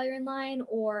animatronics while you're in line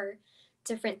or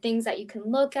different things that you can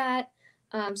look at.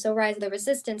 So Rise of the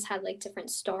Resistance had like different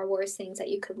Star Wars things that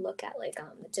you could look at, like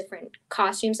the different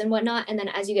costumes and whatnot. And then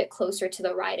as you get closer to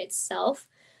the ride itself,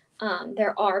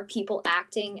 there are people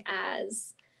acting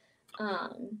as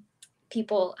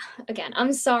people. Again,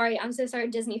 I'm so sorry,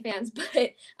 Disney fans,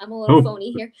 but I'm a little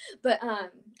phony here. But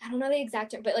I don't know the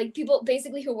exact term, but like people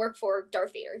basically who work for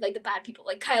Darth Vader, like the bad people,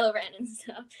 like Kylo Ren and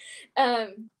stuff.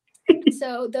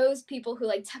 So those people who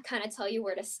like kind of tell you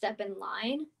where to step in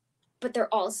line, but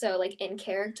they're also like in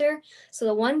character. So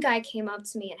the one guy came up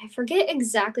to me and I forget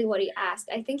exactly what he asked.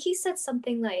 I think he said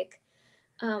something like,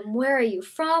 "Where are you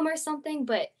from?" or something.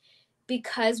 But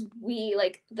because we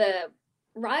like the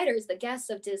riders, the guests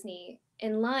of Disney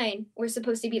in line, were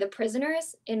supposed to be the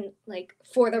prisoners in like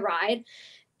for the ride.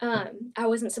 I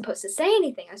wasn't supposed to say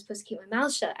anything. I was supposed to keep my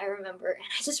mouth shut, I remember. And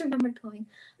I just remembered going,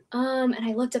 and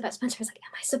I looked up at Spencer. I was like,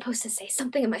 am I supposed to say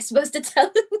something? Am I supposed to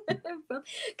tell him?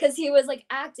 Because he was like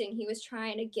acting. He was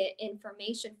trying to get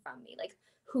information from me, like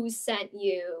who sent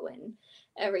you and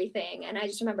everything. And I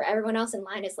just remember everyone else in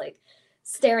line is like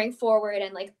staring forward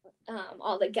and like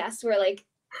all the guests were like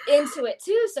into it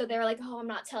too. So they were like, oh, I'm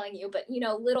not telling you. But,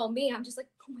 little me, I'm just like,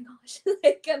 oh my gosh,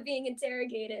 like I'm being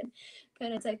interrogated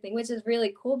kind of type thing, which is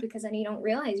really cool because then you don't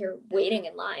realize you're waiting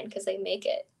in line because they make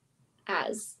it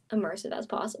as immersive as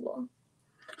possible.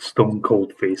 Stone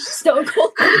cold face. Stone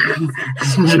cold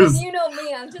face. And you know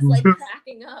me, I'm just like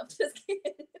cracking up. Just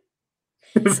kidding.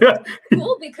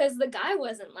 Cool because the guy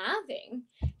wasn't laughing.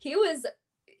 He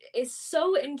is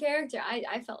so in character.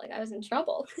 I felt like I was in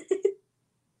trouble.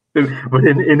 But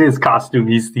in his costume,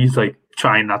 he's like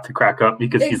trying not to crack up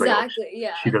because he's like, oh,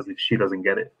 yeah. She doesn't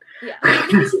get it. Yeah,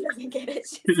 she doesn't get it.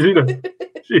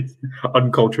 She's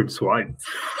uncultured swine.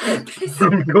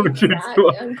 Uncultured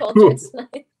swine.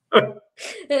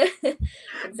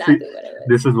 Exactly what it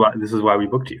was. This is why we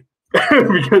booked you.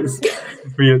 Because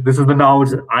this is the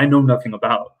knowledge that I know nothing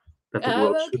about that the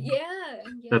world should know.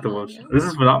 That the world should know. This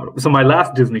is phenomenal. So my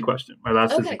last Disney question,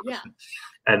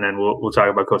 and then we'll talk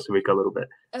about Costa Rica a little bit.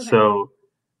 Okay. So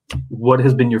what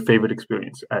has been your favorite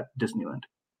experience at Disneyland?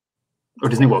 Or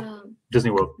Disney World?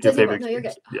 Disney World. Your favorite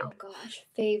experience? No, you're good. Yeah. Oh gosh,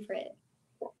 favorite.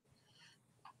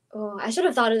 Oh, I should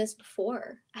have thought of this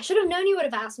before. I should have known you would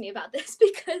have asked me about this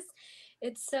because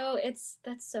that's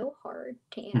so hard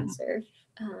to answer.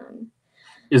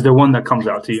 Is there one that comes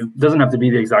out to you? It doesn't have to be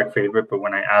the exact favorite, but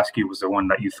when I ask you, was there one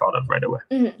that you thought of right away?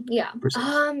 Yeah.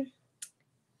 Oh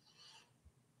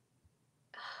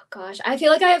gosh, I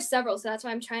feel like I have several, so that's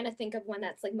why I'm trying to think of one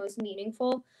that's like most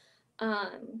meaningful.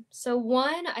 So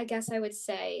one, I guess I would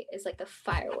say, is like the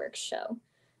fireworks show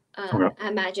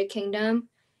at Magic Kingdom.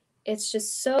 It's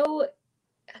just so,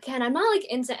 again, I'm not like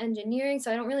into engineering,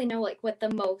 so I don't really know like what the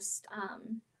most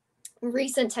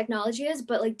recent technology is,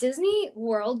 but like Disney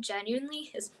World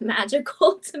genuinely is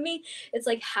magical to me. It's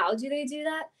like, how do they do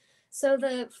that? So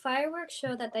the fireworks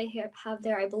show that they have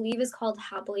there, I believe, is called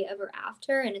Happily Ever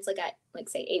After, and it's like at like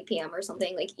say 8 p.m. or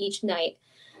something, like each night.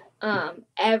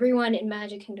 Everyone in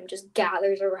Magic Kingdom just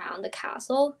gathers around the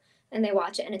castle and they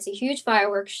watch it, and it's a huge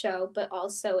fireworks show, but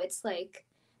also it's like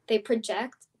they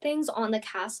project things on the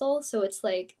castle, so it's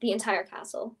like the entire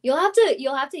castle. You'll have to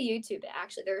YouTube it.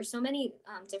 Actually, there are so many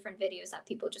different videos that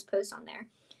people just post on there,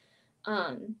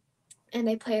 and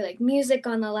they play like music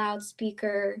on the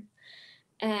loudspeaker,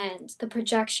 and the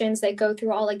projections, they go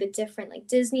through all like the different like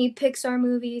Disney Pixar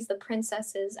movies, the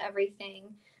princesses,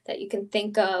 everything that you can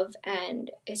think of,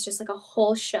 and it's just like a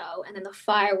whole show, and then the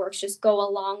fireworks just go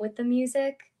along with the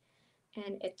music,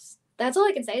 and that's all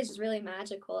I can say. It's just really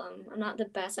magical. I'm not the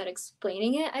best at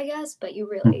explaining it, I guess, but you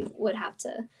really would have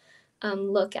to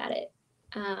look at it.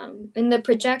 In the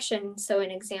projection, so an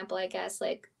example, I guess,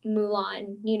 like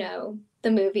Mulan,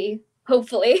 the movie,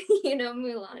 hopefully,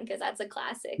 Mulan, because that's a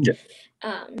classic.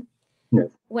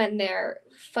 When they're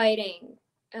fighting,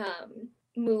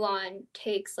 Mulan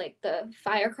takes like the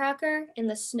firecracker in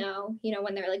the snow,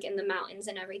 when they're like in the mountains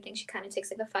and everything, she kind of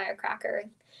takes like the firecracker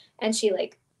and she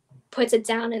like puts it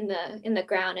down in the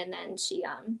ground, and then she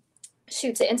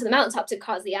shoots it into the mountaintop to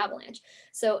cause the avalanche.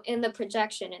 So in the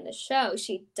projection in the show,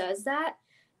 she does that,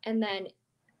 and then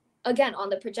again on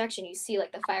the projection you see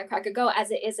like the firecracker go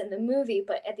as it is in the movie,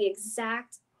 but at the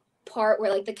exact part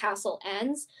where like the castle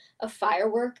ends, a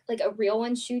firework, like a real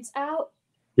one, shoots out.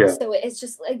 So it's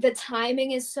just like the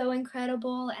timing is so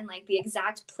incredible, and like the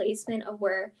exact placement of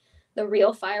where the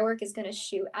real firework is going to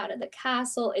shoot out of the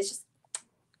castle is just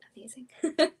amazing.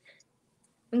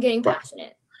 I'm getting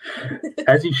passionate.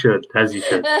 As you should. And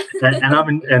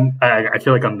I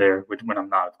feel like I'm there when I'm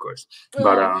not, of course.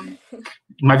 But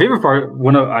my favorite part,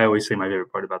 I always say my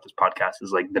favorite part about this podcast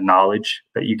is like the knowledge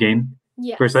that you gain,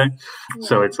 per se.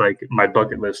 So it's like my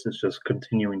bucket list is just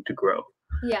continuing to grow.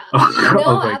 Yeah.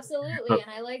 No, absolutely.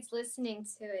 And I liked listening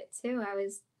to it too. I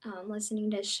was listening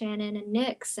to Shannon and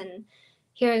Nick's and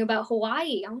hearing about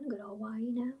Hawaii. I want to go to Hawaii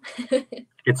now.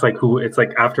 It's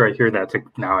like after I hear that, it's like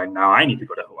now I need to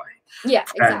go to Hawaii. Yeah,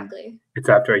 exactly. And it's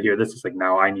after I hear this, it's like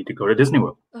now I need to go to Disney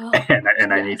World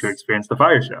and I need to experience the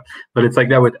fire show. But it's like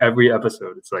that with every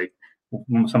episode. It's like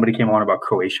somebody came on about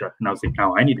Croatia, and I was like,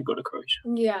 now I need to go to Croatia.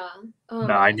 Yeah.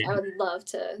 I would love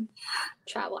to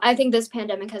travel. I think this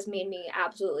pandemic has made me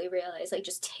absolutely realize, like,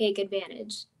 just take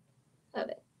advantage of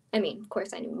it. I mean, of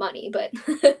course I knew money, but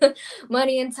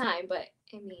money and time. But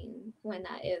I mean, when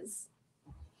that is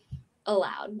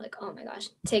allowed, like, oh my gosh,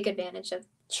 take advantage of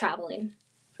traveling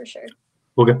for sure.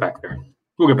 We'll get back there.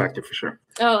 For sure.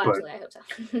 Oh, absolutely. I hope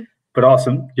so. But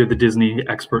awesome. You're the Disney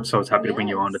expert, so I was happy to bring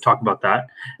you on to talk about that.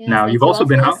 Yes, now, you've also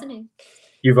been out.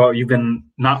 You've been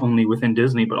not only within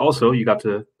Disney, but also you got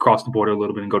to cross the border a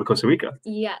little bit and go to Costa Rica.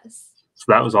 Yes. So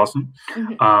that was awesome.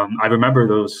 I remember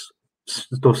those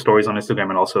stories on Instagram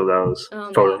and also those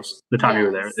photos. The time you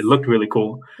were there, it looked really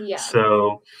cool. Yeah.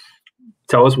 So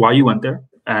tell us why you went there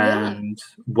and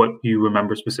what you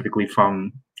remember specifically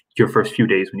from your first few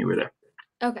days when you were there.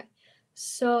 Okay.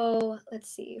 So let's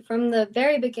see. From the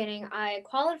very beginning, I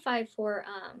qualified for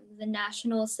the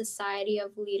National Society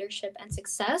of Leadership and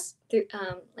Success through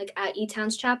like at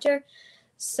eTown's chapter.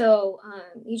 So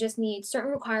you just need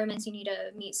certain requirements. You need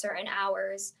to meet certain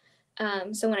hours.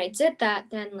 So when I did that,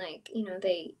 then like, you know,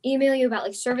 they email you about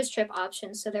like service trip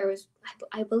options. So there was,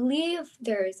 I believe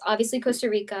there's obviously Costa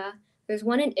Rica, there's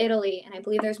one in Italy, and I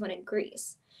believe there's one in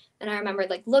Greece. And I remember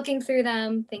like looking through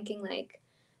them thinking like,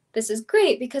 this is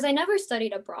great because I never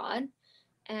studied abroad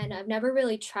and I've never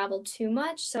really traveled too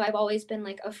much. So I've always been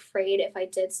like afraid if I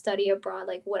did study abroad,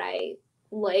 like would I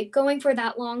like going for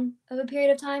that long of a period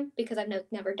of time, because I've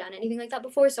never done anything like that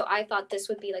before. So I thought this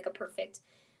would be like a perfect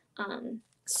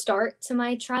start to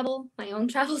my own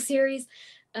travel series.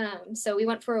 So we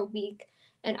went for a week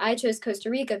and I chose Costa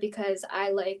Rica because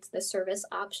I liked the service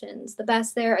options the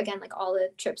best there. Again, like all the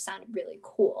trips sounded really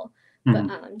cool.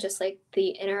 But just like the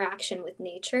interaction with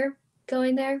nature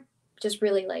going there just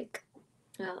really like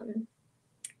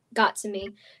got to me.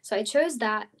 So I chose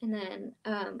that, and then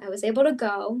I was able to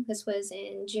go. This was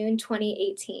in June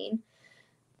 2018.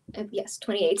 Yes,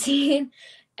 2018.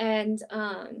 And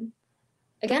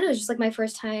again, it was just like my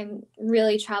first time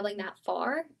really traveling that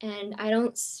far, and I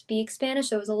don't speak Spanish,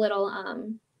 so it was a little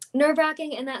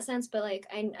nerve-wracking in that sense, but like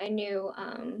I knew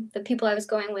the people I was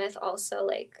going with also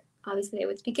like obviously they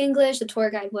would speak English, the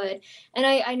tour guide would, and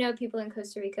I know people in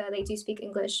Costa Rica, they do speak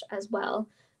English as well.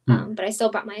 But I still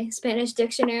brought my Spanish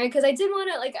dictionary because I did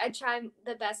want to like I try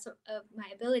the best of my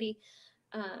ability.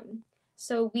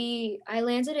 So I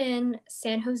landed in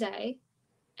San Jose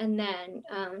and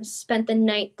then spent the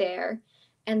night there,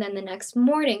 and then the next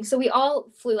morning, so we all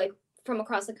flew like from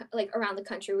across the like around the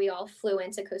country. We all flew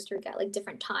into Costa Rica at like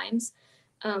different times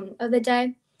of the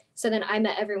day. So then I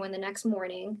met everyone the next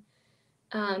morning.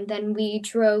 Then we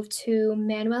drove to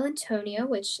Manuel Antonio,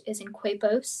 which is in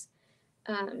Quepos.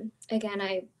 Again,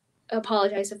 I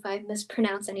apologize if I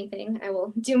mispronounce anything. I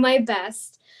will do my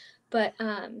best. But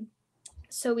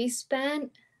so we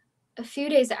spent a few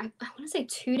days. I want to say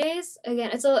 2 days. Again,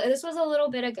 this was a little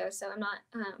bit ago, so I'm not.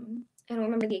 I don't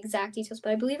remember the exact details,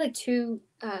 but I believe like 2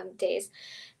 days.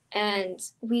 And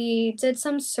we did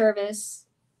some service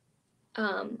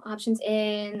options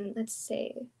in. Let's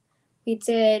see, we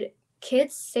did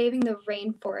Kids Saving the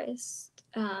Rainforest.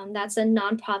 That's a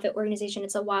nonprofit organization.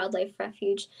 It's a wildlife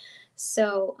refuge.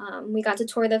 So we got to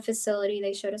tour the facility.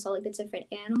 They showed us all like the different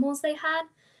animals they had.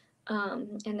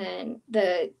 And then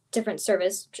the different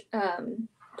service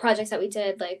projects that we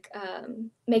did, like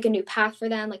make a new path for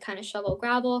them, like kind of shovel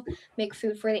gravel, make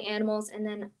food for the animals. And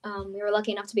then we were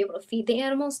lucky enough to be able to feed the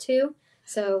animals too.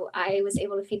 So I was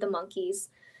able to feed the monkeys.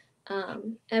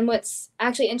 And what's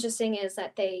actually interesting is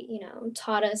that they, you know,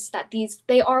 taught us that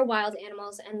they are wild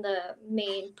animals, and the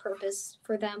main purpose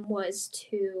for them was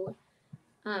to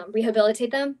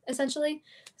rehabilitate them, essentially.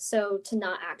 So to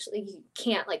not actually, you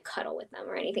can't like cuddle with them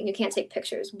or anything. You can't take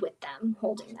pictures with them,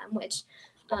 holding them, which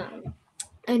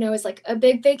I know is like a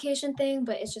big vacation thing,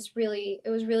 but it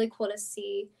was really cool to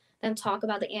see them talk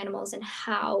about the animals and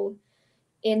how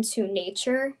into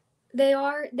nature they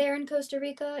are there in Costa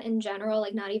Rica in general,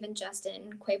 like not even just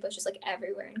in Quepos, just like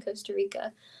everywhere in Costa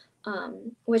Rica,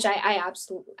 which I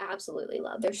absolutely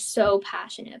love. They're so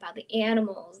passionate about the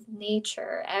animals,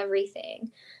 nature,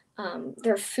 everything,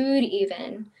 their food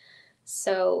even.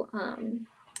 So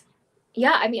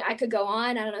yeah, I mean, I could go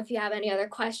on. I don't know if you have any other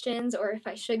questions or if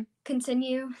I should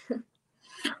continue.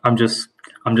 I'm just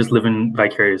living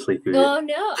vicariously through you. Oh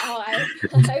no!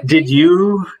 I Did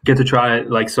you get to try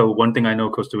like, so one thing I know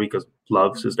Costa Rica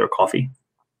loves is their coffee.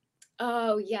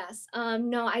 Oh yes.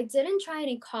 No, I didn't try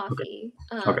any coffee,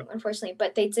 Okay. unfortunately,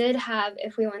 but they did have,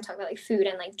 if we want to talk about like food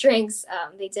and like drinks,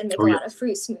 they did make a lot of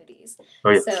fruit smoothies.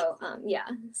 So yeah,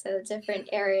 so different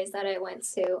areas that I went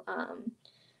to,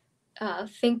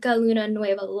 Finca Luna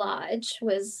Nueva Lodge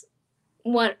was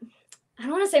one. I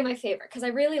don't want to say my favorite because I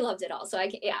really loved it all. So I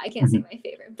can't say my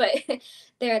favorite, but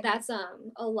that's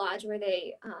a lodge where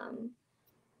they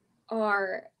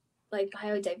are like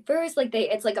biodiverse, like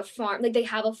it's like a farm, like they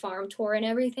have a farm tour and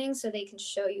everything, so they can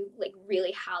show you like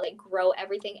really how they grow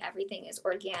everything is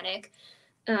organic,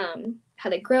 how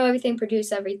they grow everything,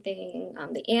 produce everything,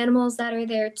 the animals that are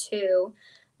there too,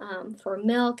 for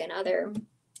milk and other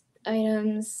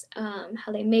items,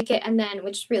 how they make it, and then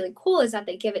which is really cool is that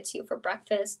they give it to you for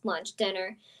breakfast, lunch,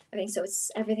 dinner,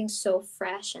 everything's so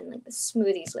fresh, and like the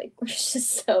smoothies like were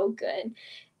just so good.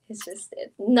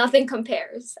 Nothing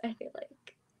compares, I feel like.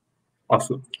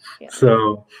 Awesome. Yeah.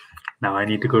 So now I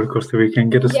need to go to Costa Rica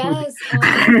and get a smoothie. Yes.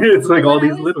 It's like all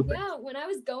these little things. Yeah, when I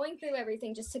was going through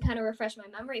everything just to kind of refresh my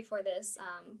memory for this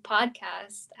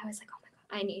podcast, I was like, oh my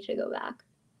God, I need to go back.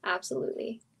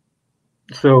 Absolutely.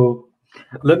 So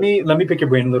let me pick your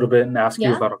brain a little bit and ask you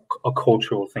Yeah. about a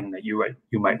cultural thing that you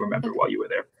might remember Okay. while you were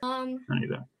there.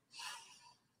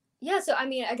 Yeah, so I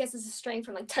mean, I guess it's a straying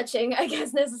from like touching, I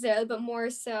guess necessarily, but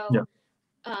more so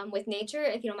with nature.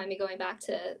 If you don't mind me going back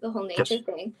to the whole nature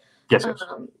thing. Yes.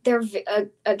 They're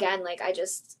again, like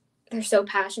they're so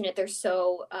passionate. They're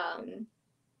so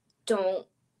don't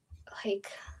like,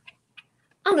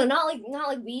 I don't know, not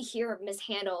like we here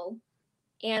mishandle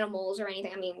animals or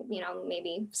anything. I mean, you know,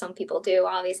 maybe some people do.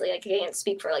 Obviously, like I can't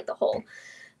speak for like the whole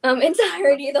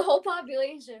entirety of the whole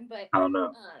population, but I don't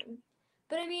know.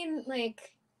 But I mean,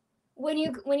 like when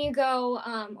you go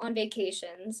on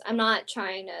vacations, I'm not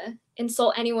trying to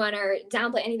insult anyone or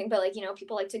downplay anything, but like, you know,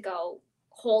 people like to go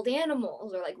hold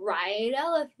animals or like ride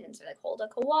elephants or like hold a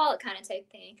koala kind of type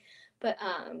thing. But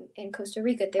in Costa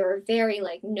Rica, they were very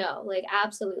like, no, like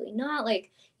absolutely not.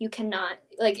 Like you cannot,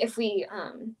 like if we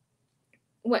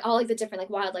went all like the different like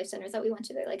wildlife centers that we went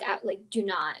to, they're like do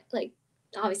not like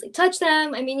obviously touch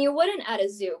them. I mean, you wouldn't at a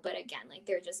zoo, but again, like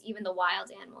they're just, even the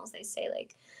wild animals, they say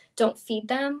like don't feed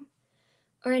them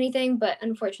or anything. But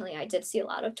unfortunately, I did see a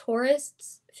lot of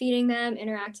tourists feeding them,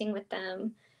 interacting with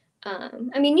them.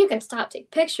 I mean, you can stop,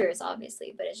 take pictures,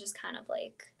 obviously, but it's just kind of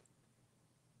like,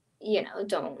 you know,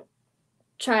 don't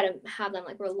try to have them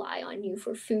like rely on you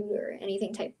for food or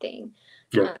anything type thing.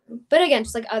 Yeah. But again,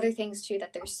 just like other things too,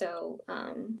 that they're so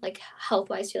like health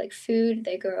wise too, like food,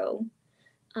 they grow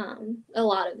a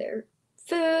lot of their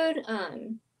food.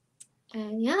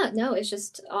 And yeah, no, it's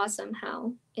just awesome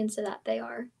how into that they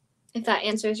are. If that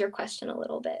answers your question a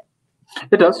little bit.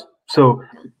 It does. So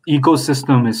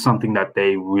ecosystem is something that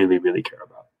they really, really care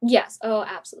about. Yes. Oh,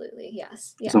 absolutely.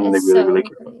 Yes. Yeah. Something they really, really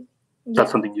care about.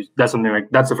 That's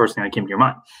that's the first thing that came to your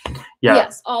mind. Yeah.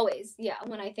 Yes, always. Yeah.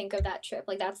 When I think of that trip,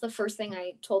 like that's the first thing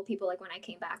I told people, like when I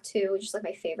came back too, just like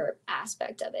my favorite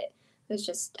aspect of it was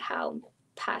just how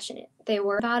passionate they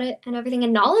were about it and everything,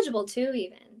 and knowledgeable too,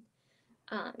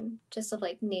 even just of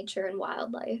like nature and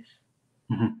wildlife.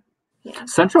 Mm-hmm. Yeah.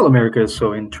 Central America is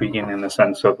so intriguing in the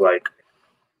sense of like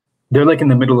they're like in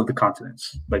the middle of the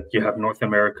continents. Like you have North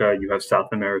America, you have South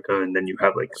America, and then you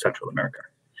have like Central America,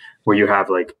 where you have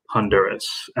like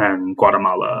Honduras and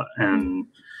Guatemala and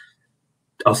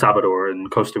El Salvador and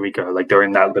Costa Rica. Like they're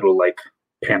in that little like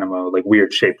Panama, like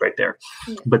weird shape right there.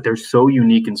 But they're so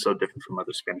unique and so different from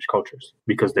other Spanish cultures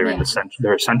because they're in the center,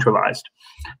 they're centralized.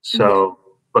 So,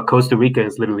 but Costa Rica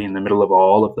is literally in the middle of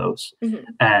all of those.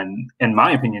 And in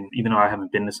my opinion, even though I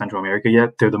haven't been to Central America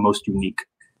yet, they're the most unique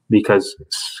because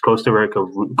Costa Rica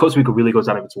really goes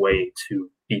out of its way to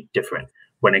be different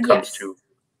when it comes to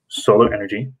solar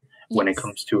energy, when it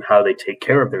comes to how they take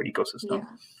care of their ecosystem,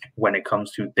 when it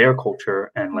comes to their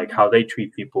culture and like how they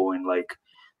treat people. And like,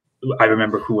 I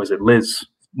remember Liz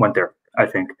went there, I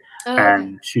think.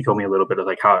 And she told me a little bit of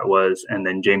like how it was. And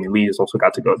then Jamie Lee has also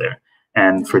got to go there.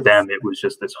 And for them, it was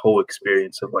just this whole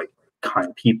experience of like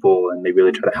kind people, and they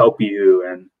really try to help you.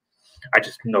 And I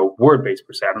just know word-based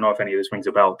per se. I don't know if any of this rings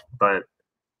a bell, but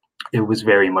it was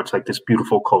very much like this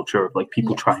beautiful culture of like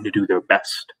people trying to do their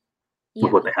best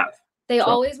with what they have. They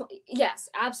always, yes,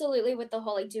 absolutely. With the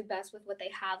whole like do best with what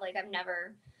they have. Like I've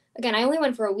never, again, I only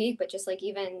went for a week, but just like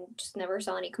even just never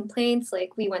saw any complaints.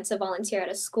 Like we went to volunteer at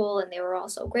a school and they were all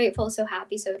so grateful, so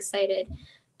happy, so excited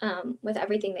with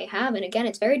everything they have. And again,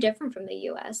 it's very different from the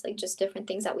US, like just different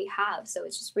things that we have. So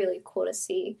it's just really cool to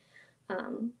see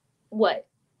what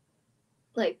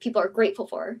like people are grateful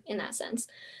for in that sense.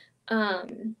 Oh,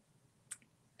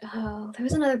 there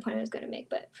was another point I was going to make,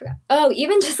 but I forgot. Oh,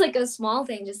 even just like a small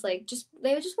thing, just they just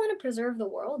want to preserve the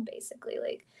world, basically.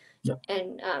 Like,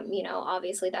 and, you know,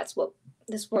 obviously that's what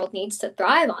this world needs to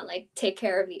thrive on, like take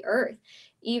care of the earth.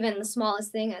 Even the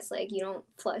smallest thing as like, you don't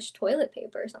flush toilet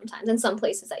paper sometimes in some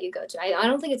places that you go to. I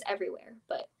don't think it's everywhere,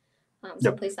 but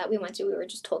some place that we went to, we were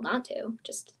just told not to,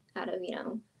 just out of, you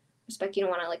know, respect. You don't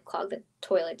want to like clog the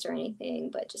toilets or anything,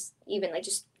 but just even like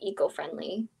just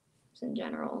eco-friendly in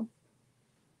general.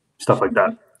 Stuff like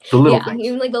that. The little things.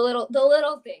 Even like the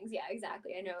little things. Yeah,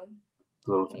 exactly. I know.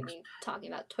 Maybe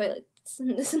talking about toilets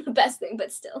isn't the best thing,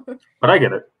 but still. But I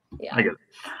get it. Yeah. I get it.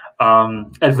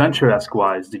 Adventure-esque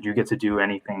wise, did you get to do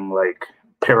anything like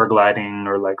paragliding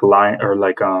or like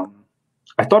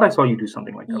I thought I saw you do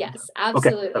something like that. Yes,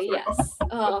 absolutely. Okay, yes.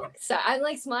 Oh, so I'm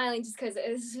like smiling just because it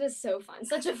was just so fun.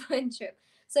 Such a fun trip.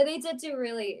 So they did do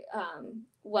really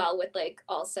well with like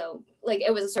also like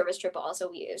it was a service trip, but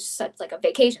also it was such like a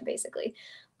vacation basically.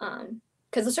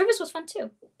 because the service was fun too.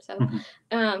 So,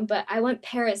 Mhm. but I went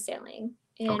parasailing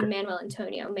in Okay. Manuel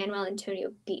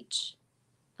Antonio Beach,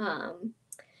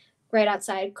 right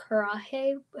outside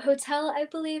Karahe Hotel, I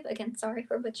believe. Again, sorry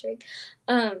for butchering.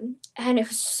 And it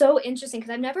was so interesting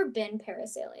because I've never been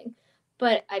parasailing,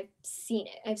 but I've seen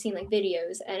it. I've seen like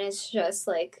videos, and it's just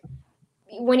like,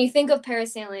 when you think of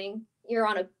parasailing, you're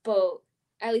on a boat.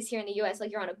 At least here in the US, like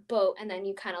you're on a boat and then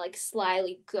you kind of like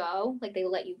slyly go, like they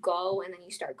let you go and then you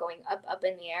start going up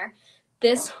in the air.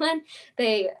 This one,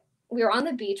 we were on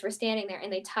the beach, we're standing there,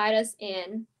 and they tied us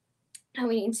in, and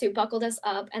we need to buckled us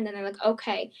up, and then they're like,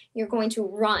 okay, you're going to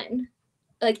run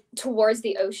like towards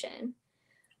the ocean.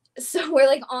 So we're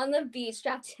like on the beach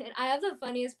strapped in. I have the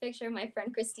funniest picture of my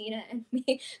friend Christina and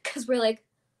me, because we're like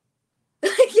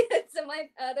so my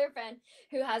other friend,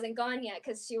 who hasn't gone yet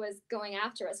because she was going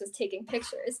after us, was taking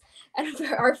pictures, and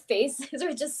our faces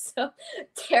were just so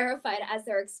terrified as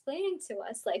they're explaining to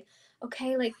us, like,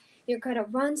 okay, like you're gonna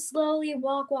run slowly,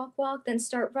 walk, then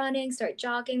start running, start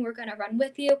jogging, we're gonna run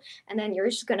with you, and then you're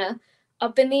just gonna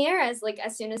up in the air as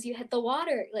soon as you hit the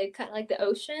water, like kind of like the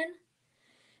ocean.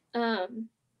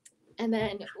 And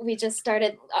then we just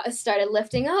started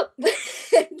lifting up.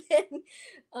 and then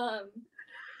um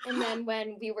and then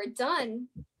when we were done,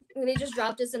 they just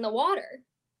dropped us in the water,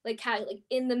 like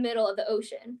in the middle of the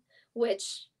ocean,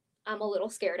 which I'm a little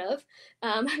scared of.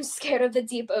 I'm scared of the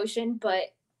deep ocean,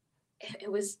 but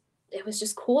it was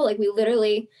just cool. Like we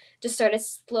literally just started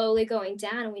slowly going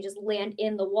down, and we just land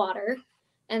in the water.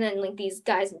 And then like these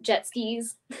guys in jet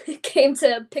skis came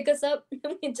to pick us up,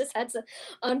 and we just had to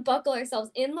unbuckle ourselves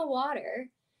in the water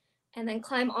and then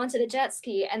climb onto the jet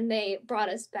ski, and they brought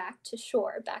us back to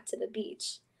shore, back to the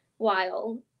beach,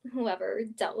 while whoever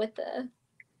dealt with the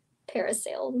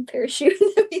parasail and parachute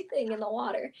and everything in the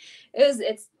water.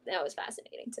 That was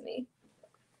fascinating to me.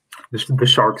 The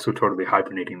sharks were totally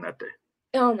hibernating that day.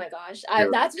 Oh my gosh. Yeah.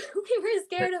 That's what we were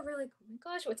scared of. We're like, oh my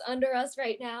gosh, what's under us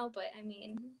right now? But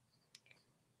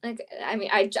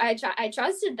I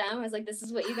trusted them. I was like, this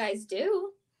is what you guys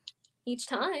do each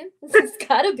time. It's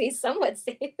gotta be somewhat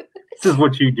safe. This is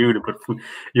what you do to put food.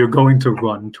 You're going to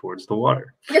run towards the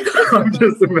water. I'm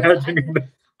just imagining that.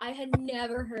 I had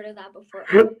never heard of that before.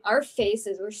 Our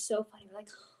faces were so funny. Like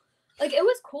it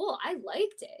was cool. I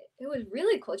liked it. It was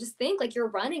really cool. Just think like you're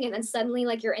running and then suddenly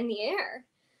like you're in the air,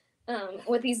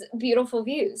 with these beautiful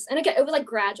views. And again, it was like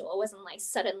gradual. It wasn't like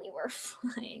suddenly we're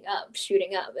flying up,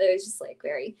 shooting up. It was just like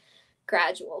very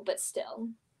gradual, but still,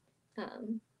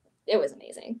 it was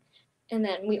amazing. And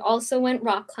then we also went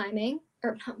rock climbing,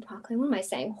 or not rock climbing. What am I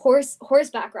saying?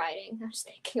 Horseback riding. I'm just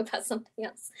thinking about something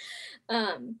else.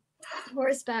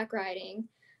 Horseback riding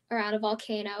around a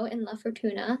volcano in La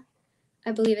Fortuna.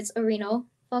 I believe it's Orino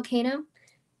volcano,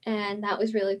 and that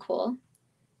was really cool.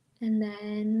 And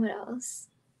then what else?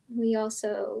 We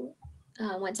also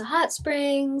went to hot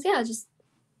springs. Yeah, just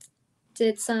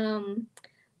did some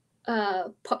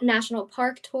national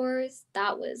park tours.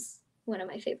 That was one of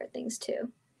my favorite things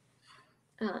too.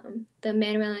 The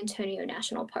Manuel Antonio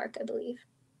National Park, I believe.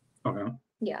 Okay.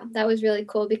 Yeah, that was really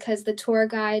cool because the tour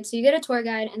guide, so you get a tour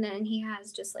guide, and then he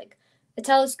has just like a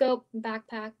telescope,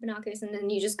 backpack, binoculars, and then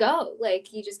you just go.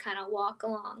 Like you just kind of walk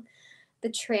along the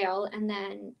trail, and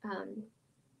then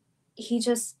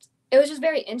it was just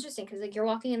very interesting because like you're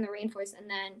walking in the rainforest, and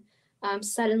then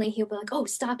suddenly he'll be like, oh,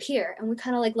 stop here, and we're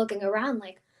kind of like looking around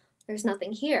like there's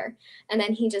nothing here, and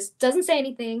then he just doesn't say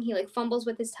anything. He like fumbles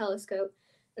with his telescope,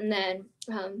 and then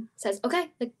says, okay,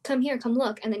 like come here, come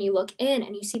look, and then you look in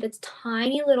and you see this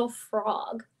tiny little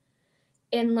frog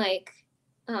in like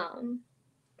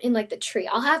the tree.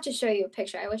 I'll have to show you a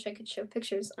picture. I wish I could show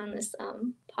pictures on this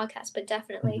podcast, but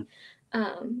definitely.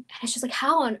 And it's just like,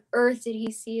 how on earth did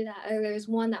he see that? Or there's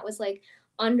one that was like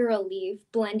under a leaf,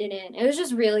 blended in. It was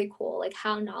just really cool, like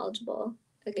how knowledgeable.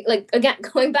 Like again,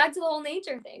 going back to the whole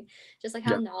nature thing, just like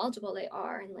how knowledgeable they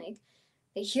are, and like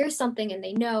they hear something and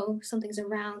they know something's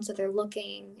around, so they're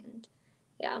looking, and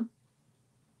yeah.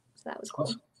 So that was cool.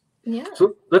 Awesome. Yeah.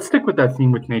 So let's stick with that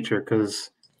theme with nature,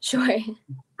 because sure,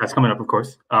 that's coming up, of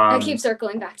course. I keep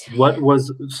circling back to what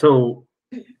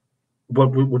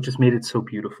just made it so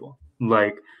beautiful?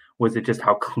 Like, was it just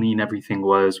how clean everything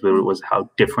was? Whether it was how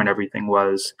different everything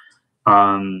was?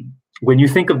 When you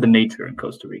think of the nature in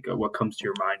Costa Rica, what comes to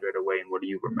your mind right away, and what do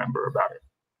you remember about it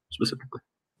specifically?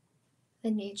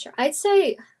 The nature, I'd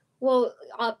say, well,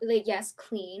 like, yes,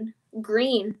 clean,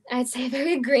 green. I'd say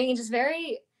very green, just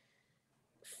very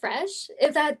fresh,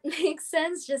 if that makes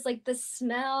sense. Just like the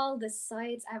smell, the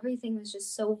sights, everything was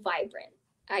just so vibrant.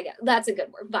 I guess that's a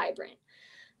good word, vibrant.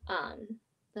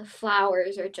 The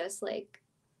flowers are just like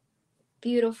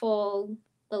beautiful.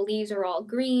 The leaves are all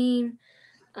green.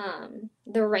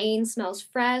 The rain smells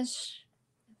fresh.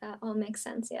 That all makes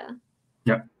sense. Yeah.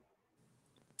 Yeah.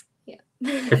 Yeah.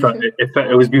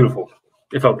 It was beautiful.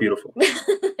 It felt beautiful.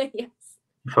 Yes.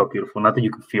 It felt beautiful. Not that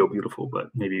you can feel beautiful, but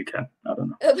maybe you can. I don't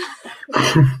know.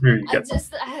 it's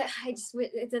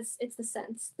the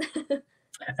sense.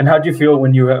 And how did you feel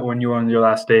when you were on your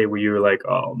last day? Where you were like,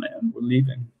 "Oh man, we're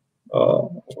leaving,"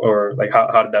 or like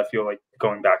how did that feel like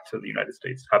going back to the United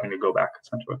States, having to go back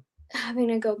essentially? Having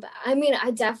to go back. I mean, I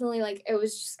definitely like it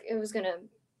was gonna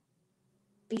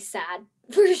be sad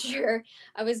for sure.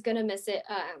 I was gonna miss it.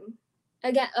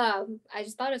 Again, I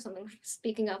just thought of something.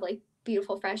 Speaking of like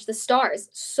beautiful, fresh, the stars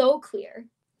so clear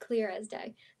as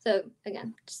day. So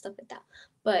again, just stuff like that.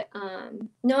 But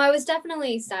no, I was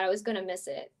definitely sad. I was gonna miss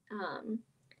it.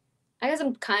 I guess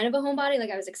I'm kind of a homebody. Like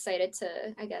I was excited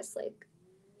to, I guess, like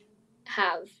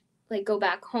have like go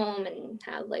back home and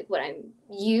have like what I'm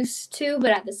used to,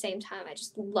 but at the same time, I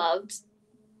just loved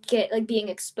being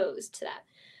exposed to that.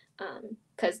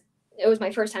 Because it was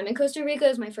my first time in Costa Rica. It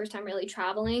was my first time really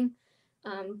traveling.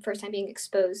 First time being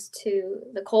exposed to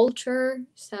the culture,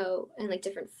 and like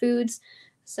different foods.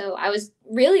 So I was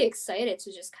really excited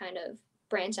to just kind of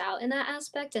branch out in that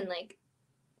aspect and like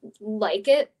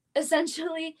it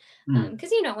essentially.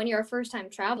 Because when you're a first time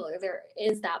traveler, there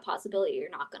is that possibility you're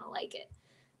not gonna like it.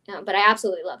 But I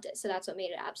absolutely loved it. So that's what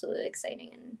made it absolutely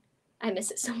exciting, and I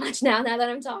miss it so much now that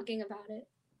I'm talking about it.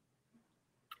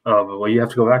 Oh, well, you have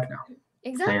to go back now.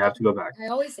 Exactly. And you have to go back. I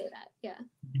always say that. Yeah.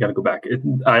 You got to go back.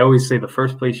 I always say the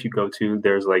first place you go to,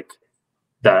 there's like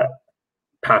that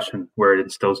passion where it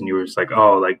instills in you. It's like,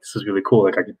 oh, like this is really cool.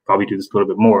 Like I could probably do this a little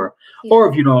bit more. Yeah. Or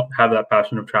if you don't have that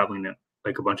passion of traveling to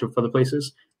like a bunch of other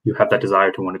places, you have that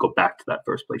desire to want to go back to that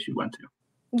first place you went to.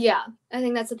 Yeah, I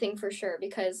think that's the thing for sure,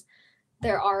 because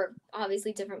there are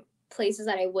obviously different places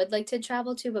that I would like to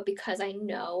travel to, but because I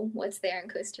know what's there in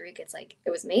Costa Rica, it's like, it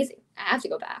was amazing. I have to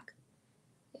go back.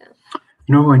 Yeah.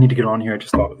 You know who I need to get on here? I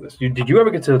just thought of this. Did you ever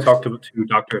get to talk to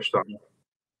Dr. Estrada?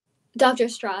 Dr.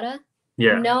 Estrada?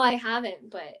 Yeah. No, I haven't,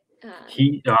 but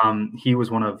he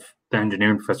was one of the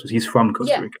engineering professors. He's from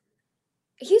Costa Rica.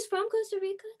 He's from Costa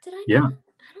Rica? Did I know Yeah. that?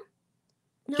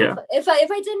 I don't know. Yeah. If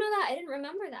I did know that, I didn't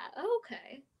remember that. Oh,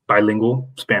 okay. Bilingual,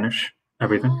 Spanish,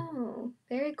 everything. Oh,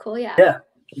 very cool. Yeah. Yeah.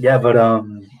 Yeah, but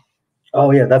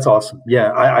oh yeah, that's awesome.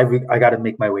 Yeah, I got to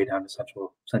make my way down to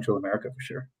Central America for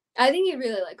sure. I think you'd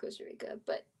really like Costa Rica,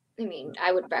 but I mean,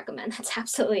 I would recommend that to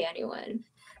absolutely anyone.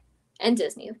 And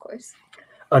Disney, of course.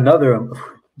 Another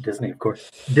Disney, of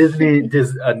course.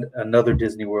 Another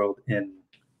Disney World in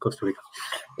Costa Rica.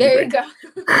 There you go.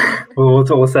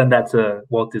 we'll send that to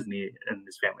Walt Disney and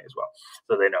his family as well,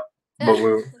 so they know. But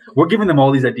we're giving them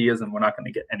all these ideas, and we're not going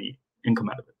to get any income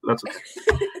out of it. That's okay.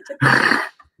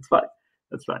 It's fine.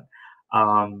 That's fine.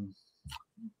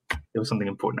 There was something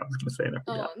important I was going to say there.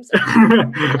 Oh, I'm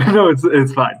sorry. No,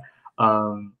 it's fine.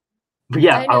 But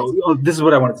yeah, this is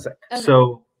what I wanted to say. Okay.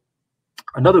 So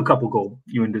another couple goal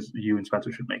you and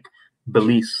Spencer should make: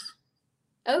 Belize.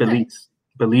 Okay.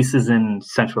 Belize is in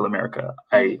Central America.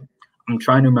 I'm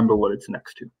trying to remember what it's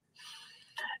next to.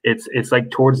 It's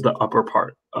like towards the upper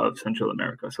part of Central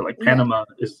America. So like Panama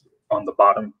is on the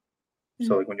bottom.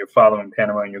 So like when you're following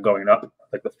Panama and you're going up,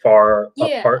 like the far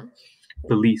up part,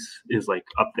 Belize is like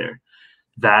up there.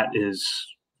 That is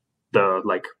the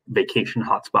like vacation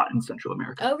hotspot in Central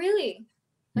America. Oh really?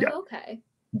 Yeah. Oh, okay.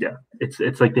 Yeah.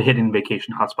 It's like the hidden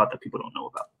vacation hotspot that people don't know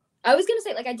about. I was gonna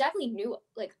say, like, I definitely knew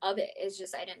like of it. It's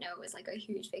just I didn't know it was like a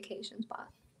huge vacation spot.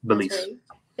 Belize. Very,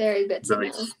 very good to know.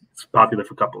 It's popular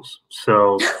for couples.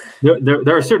 So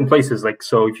there are certain places, like,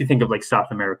 so if you think of like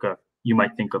South America, you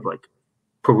might think of like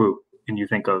Peru, and you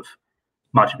think of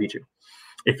Machu Picchu.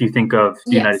 If you think of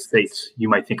the United States, you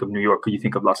might think of New York, or you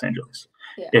think of Los Angeles.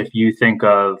 Yeah. If you think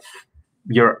of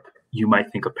Europe, you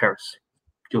might think of Paris.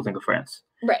 You'll think of France.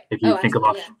 Right. If you think of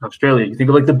Australia, you think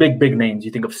of like the big names.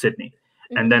 You think of Sydney.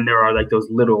 Mm-hmm. And then there are like those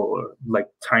little, like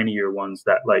tinier ones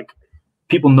that like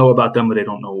people know about them, but they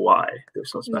don't know why they're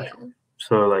so special. Yeah.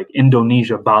 So like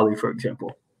Indonesia, Bali, for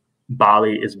example.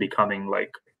 Bali is becoming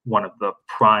like one of the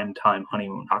prime time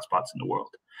honeymoon hotspots in the world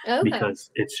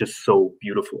because it's just so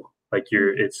beautiful. Like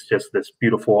it's just this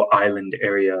beautiful island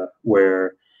area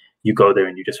where you go there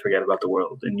and you just forget about the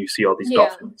world and you see all these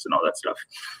dolphins and all that stuff.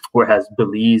 Whereas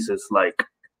Belize is like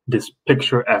this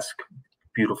picturesque,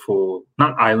 beautiful,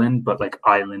 not island, but like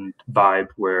island vibe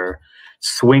where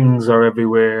swings are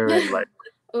everywhere and like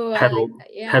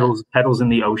pedals in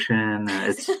the ocean.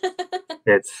 It's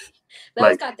those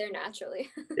like, got there naturally.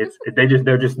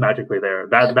 they're just magically there.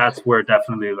 That's where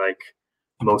definitely like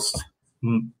most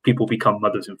people become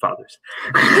mothers and fathers.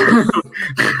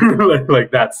 like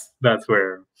that's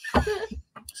where.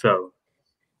 So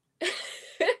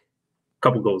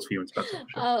couple goals for you and Spencer.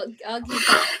 Sure.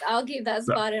 I'll keep that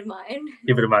spot in mind.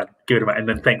 Give it in mind, and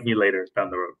then thank me later down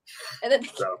the road. And then,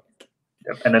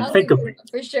 and then think of me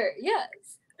for sure. Yes.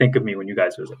 Think of me when you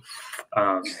guys visit.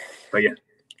 But yeah,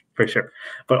 for sure.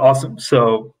 But awesome.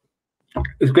 So it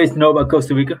was great to know about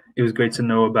Costa Rica. It was great to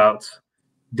know about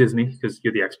Disney, because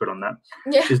you're the expert on that.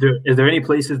 Yeah. Is there any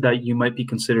places that you might be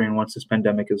considering once this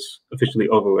pandemic is officially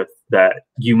over with that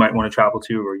you might want to travel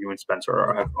to, or you and Spencer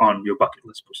are on your bucket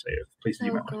list per se, of places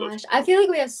you might want to go to? I feel like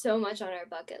we have so much on our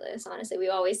bucket list. Honestly, we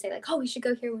always say like, oh, we should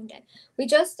go here one day. We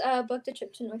just booked a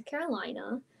trip to North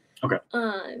Carolina. Okay.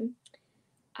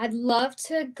 I'd love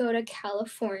to go to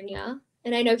California,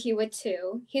 and I know he would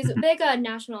too. He's a big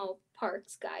national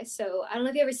parks guy, so I don't know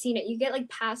if you've ever seen it. You get like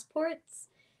passports.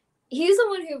 He's the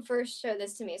one who first showed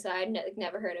this to me, so I'd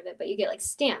never heard of it. But you get like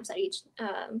stamps at each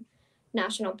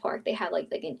national park. They have like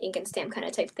an ink and stamp kind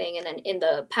of type thing, and then in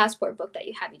the passport book that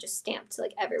you have, you just stamped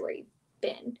like everywhere you've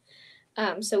been.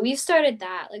 So we've started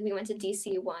that. Like we went to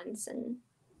DC once, and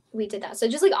we did that. So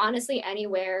just like honestly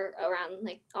anywhere around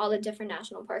like all the different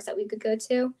national parks that we could go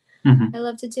to, I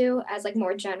love to do as like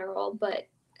more general. But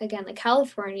again, like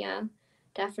California,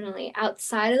 definitely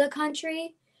outside of the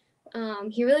country.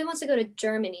 He really wants to go to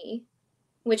Germany,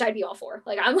 which I'd be all for.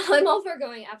 Like I'm all for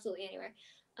going absolutely anywhere.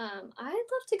 I'd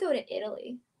love to go to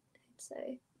Italy, I'd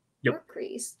say. Yep. Or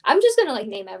Greece. I'm just gonna like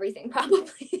name everything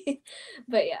probably.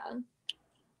 But yeah.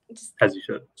 Just as you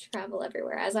should. Travel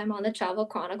everywhere, as I'm on the Travel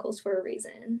Chronicles for a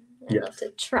reason. I love to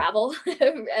travel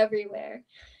everywhere.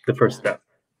 The first step.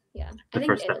 Yeah. I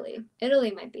think Italy.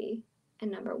 Italy might be a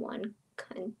number one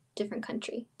different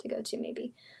country to go to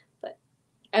maybe. But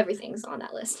everything's on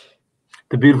that list.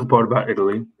 The beautiful part about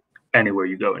Italy, anywhere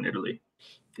you go in Italy,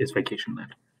 is vacation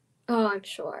land. Oh, I'm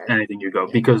sure. Anything you go,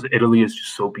 because Italy is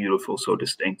just so beautiful, so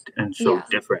distinct, and so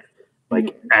different.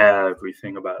 Like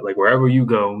everything about it. Like wherever you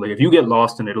go, like if you get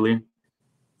lost in Italy,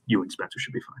 you and Spencer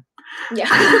should be fine. Yeah.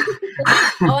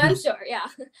 Oh, I'm sure. Yeah.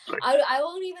 Like, I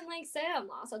won't even like say I'm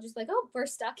lost. I'll just like, oh, we're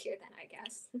stuck here then, I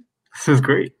guess. This is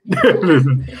great.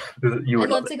 I'd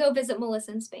love to go visit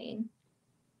Melissa in Spain.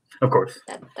 Of course.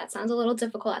 That sounds a little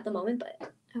difficult at the moment, but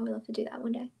I would love to do that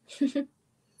one day.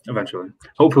 Eventually.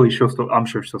 Hopefully I'm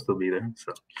sure she'll still be there.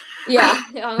 So yeah,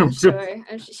 I'm sure.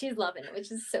 She's loving it, which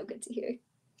is so good to hear.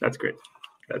 That's great.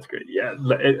 Yeah.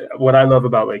 What I love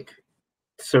about like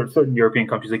certain European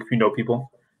countries, like if you know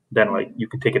people, then like you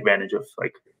can take advantage of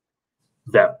like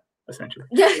them essentially.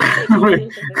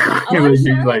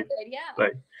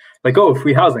 Like oh,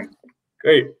 free housing.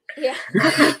 Great. Yeah.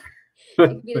 You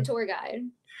can be the tour guide.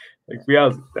 Like free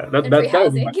housing. That would be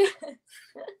nice.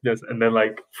 Yes, and then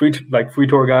like free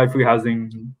tour guide, free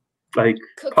housing, like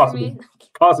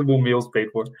possible meals paid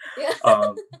for. Yeah.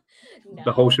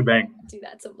 The whole shebang. Do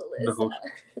that to Melissa.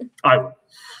 I would.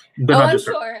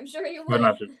 I'm sure you would.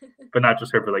 But not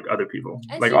just her, but like other people.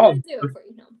 And like do it for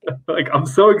you. No. Like I'm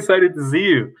so excited to see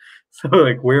you. So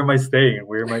like, where am I staying?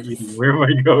 Where am I eating? Where am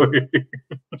I going?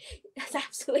 That's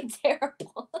absolutely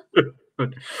terrible.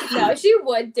 No, she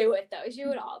would do it though. She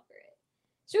would offer it.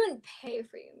 She wouldn't pay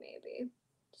for you, maybe.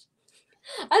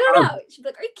 I don't know. She'd be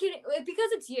like, "Are you kidding?"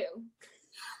 Because it's you.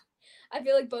 I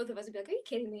feel like both of us would be like, "Are you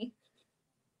kidding me?"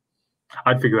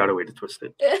 I'd figure out a way to twist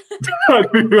it. Well,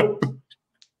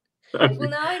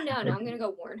 now I know. Now I'm gonna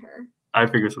go warn her. I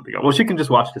figure something out. Well, she can just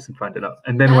watch this and find it out,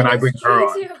 and then when I bring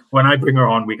her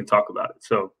on, we can talk about it.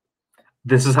 So,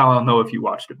 this is how I'll know if you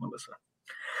watched it, Melissa.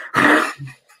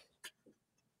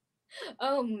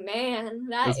 Oh man,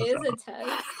 that is a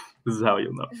test. This is how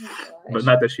you'll know. Oh, but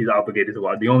not that she's obligated to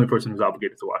watch. The only person who's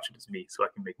obligated to watch it is me, so I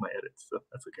can make my edits. So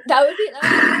that's okay. That would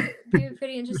be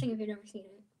pretty interesting if you've never seen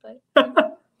it.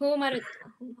 But who am I to?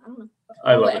 I don't know.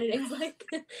 I love editing's like.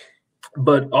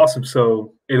 But awesome.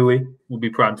 So Italy will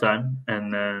be prime time,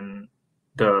 and then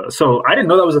so I didn't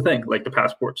know that was a thing, like the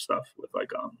passport stuff with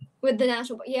like with the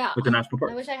national with the national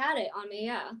park. I wish I had it on me.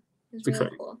 Yeah, it's really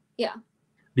exciting. Cool. Yeah.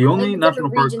 The only national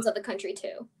park regions of the country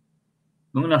too.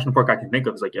 The only national park I can think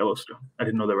of is like Yellowstone. I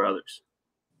didn't know there were others.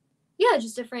 Yeah,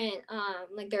 just different.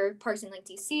 Like there are parks in like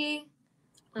DC,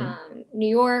 New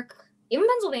York, even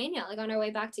Pennsylvania. Like on our way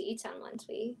back to E-Town once,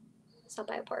 we stopped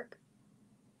by a park.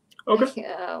 Okay.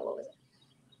 What was it?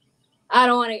 I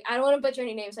don't want to butcher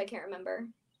any names. So I can't remember.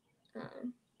 But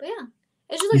yeah,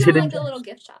 it's just like a little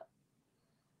gift shop.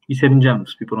 These hidden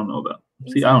gems people don't know about.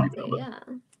 Exactly, see, I don't even know about.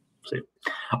 Yeah. See.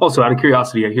 Also, out of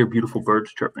curiosity, I hear beautiful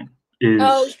birds chirping.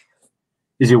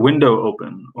 Is your window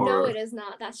open? Or... No, it is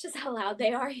not. That's just how loud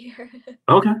they are here.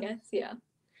 Okay. Yes. Yeah.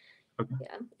 Okay.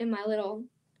 Yeah, in my little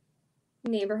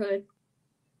neighborhood,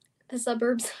 the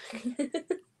suburbs.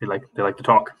 They like to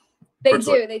talk. They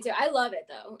do. I love it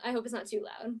though. I hope it's not too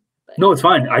loud. But No, it's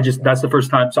fine. That's the first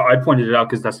time. So I pointed it out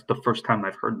because that's the first time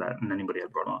I've heard that and anybody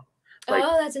had brought on. Like,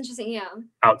 oh, that's interesting. Yeah.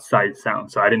 outside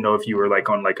sound. So I didn't know if you were like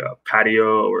on like a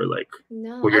patio or like.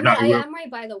 No, Well, you're not. I am right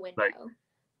by the window, like,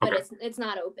 but okay. it's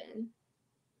not open.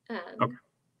 Okay.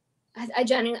 I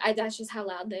genuinely, that's just how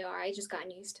loud they are. I just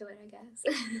gotten used to it, I guess.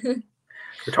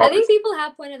 The I top think is, people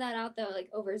have pointed that out though, like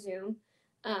over Zoom,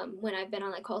 when I've been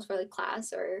on like calls for like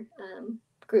class or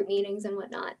group meetings and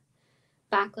whatnot.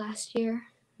 Back last year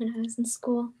when I was in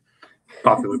school.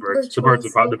 popular birds. The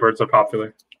Virtual birds are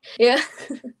popular. Yeah.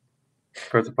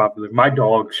 Birds are popular. My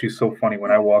dog, she's so funny.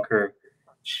 When I walk her,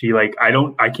 she like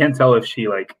I can't tell if she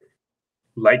like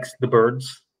likes the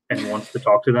birds and wants to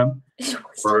talk to them,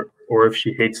 or if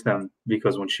she hates them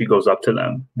because when she goes up to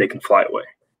them, they can fly away.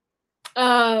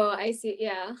 Oh, I see.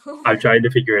 Yeah. I've tried to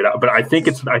figure it out, but I think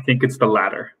it's the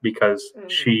latter because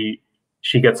she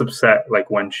gets upset like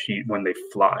when they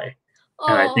fly,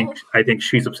 and I think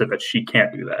she's upset that she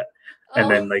can't do that,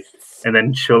 and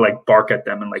then she'll like bark at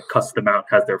them and like cuss them out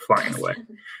as they're flying away.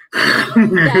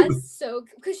 That's so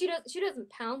because she doesn't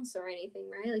pounce or anything,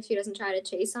 right? Like she doesn't try to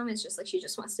chase them. It's just like she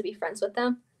just wants to be friends with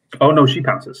them. Oh no, she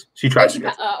pounces. She tries to.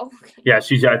 Okay. Yeah,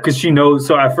 because she knows.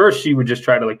 So at first she would just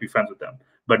try to like be friends with them,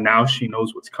 but now she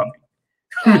knows what's coming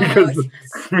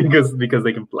because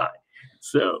they can fly.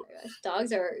 So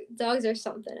dogs are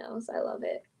something else. I love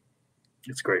it.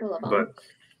 It's great, but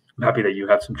I'm happy that you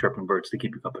have some chirping birds to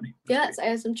keep you company. Yes, I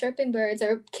have some chirping birds.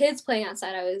 There were kids playing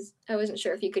outside. I wasn't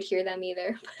sure if you could hear them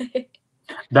either.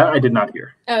 That I did not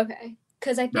hear. Okay,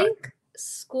 because I think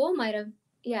school might have.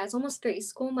 Yeah, it's almost 3.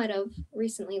 School might have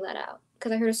recently let out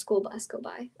because I heard a school bus go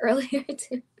by earlier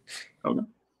too. Okay.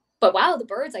 But wow, the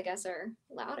birds I guess are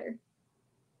louder.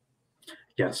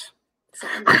 Yes.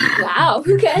 Wow.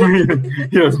 Okay.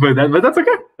 Yes, but that's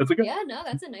okay. That's okay. Yeah, no,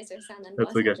 that's a nicer sound than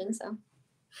that's bus okay. engine. So.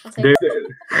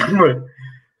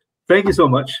 Thank you so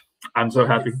much. I'm so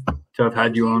happy to have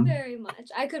had you on. Thank you very much.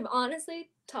 I could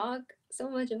honestly talk so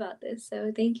much about this.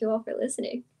 So thank you all for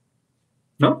listening.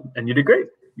 No, and you did great.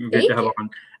 You're great to have on.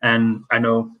 And I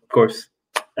know, of course,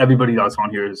 everybody else on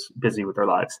here is busy with their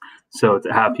lives. So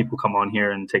to have people come on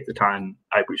here and take the time,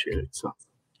 I appreciate it. So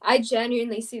I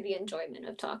genuinely see the enjoyment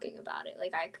of talking about it.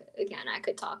 Like I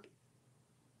could talk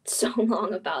so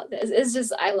long about this. It's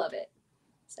just, I love it.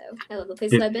 So I love the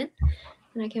places I've been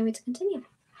and I can't wait to continue.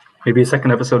 Maybe a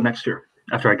second episode next year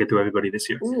after I get through everybody this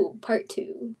year. Ooh, part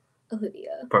 2.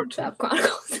 Olivia. Part 2. Travel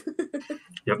Chronicles.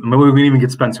 Yep. Maybe we can even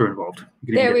get Spencer involved.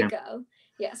 There we go.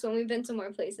 Yes, when we've been to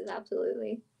more places,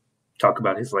 absolutely. Talk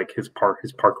about his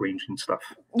park range and stuff.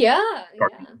 Yeah.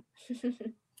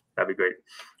 That'd be great.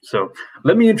 So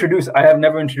I have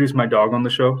never introduced my dog on the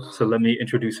show, so let me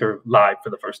introduce her live for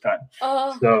the first time.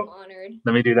 Oh, so I'm honored.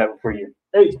 Let me do that for you.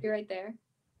 Hey. You're right there.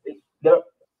 Get up.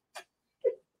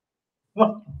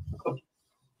 Come on.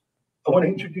 I want to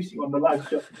introduce you on the live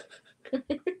show.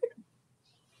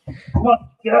 Come on,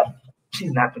 get up.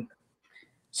 She's napping.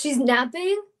 She's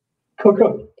napping?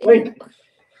 Coco, wait.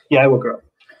 Yeah, I woke her up.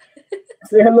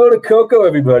 Say hello to Coco,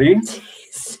 everybody.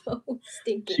 She's so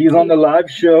stinky. She's on the live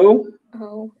show.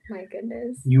 Oh my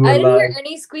goodness. I didn't hear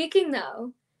any squeaking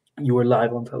though. You were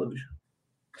live on television.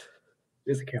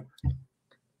 There's a camera.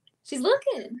 She's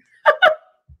looking.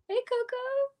 Hey, Coco.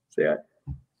 Say hi.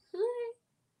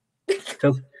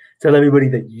 Hi. Tell everybody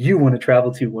that you want to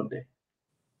travel to one day.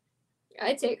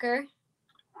 I'd take her.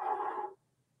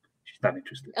 She's not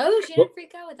interested. Oh, she didn't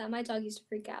freak out with that. My dog used to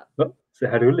freak out. Oh, say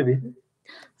hi to Olivia.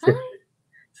 Hi.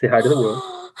 Say hi to the world.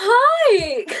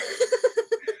 Hi.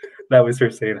 That was her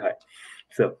saying hi.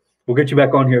 So we'll get you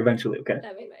back on here eventually, okay?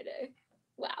 That made my day.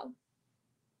 Wow.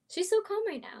 She's so calm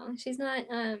right now. She's not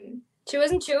she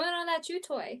wasn't chewing on that chew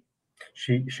toy.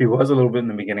 She was a little bit in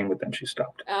the beginning, but then she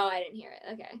stopped. Oh, I didn't hear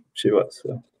it. Okay. She was.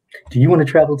 So. Do you want to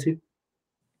travel too?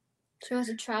 She wants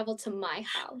to travel to my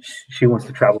house. She wants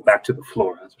to travel back to the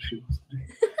floor. That's what she wants to do.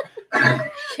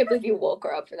 I can't believe you woke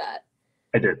her up for that.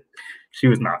 I did. She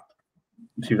was not.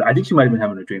 I think she might have been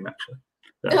having a dream, actually.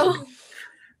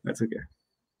 That's okay.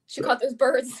 She caught those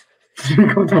birds. She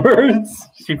caught the birds.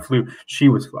 She flew. She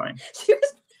was flying.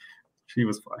 She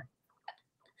was flying.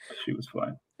 She was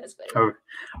flying. That's funny. Oh,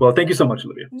 well, thank you so much,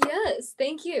 Olivia. Yes,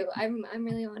 thank you. I'm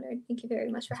really honored. Thank you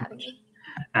very much for having me.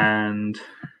 And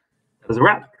that's a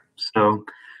wrap. So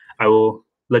I will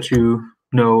let you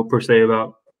know per se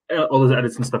about all those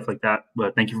edits and stuff like that.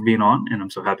 But thank you for being on, and I'm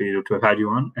so happy to have had you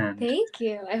on. And thank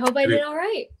you. I hope I did all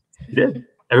right. You did.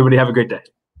 Everybody have a great day.